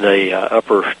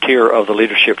upper tier of the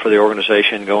leadership for the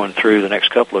organization going through the next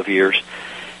couple of years.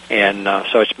 And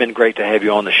so it's been great to have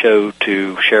you on the show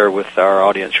to share with our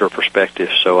audience your perspective.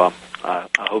 So I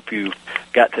hope you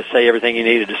got to say everything you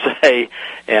needed to say.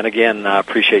 And again, I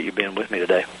appreciate you being with me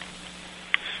today.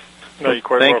 No, you're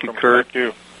quite welcome. Thank you, Curt. Thank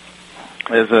you.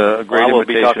 It's a great invitation. I will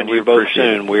be talking to you both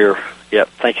soon.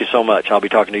 Thank you so much. I'll be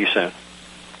talking to you soon.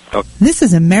 Okay. This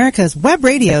is America's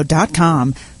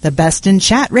Webradio.com, the best in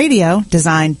chat radio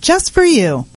designed just for you.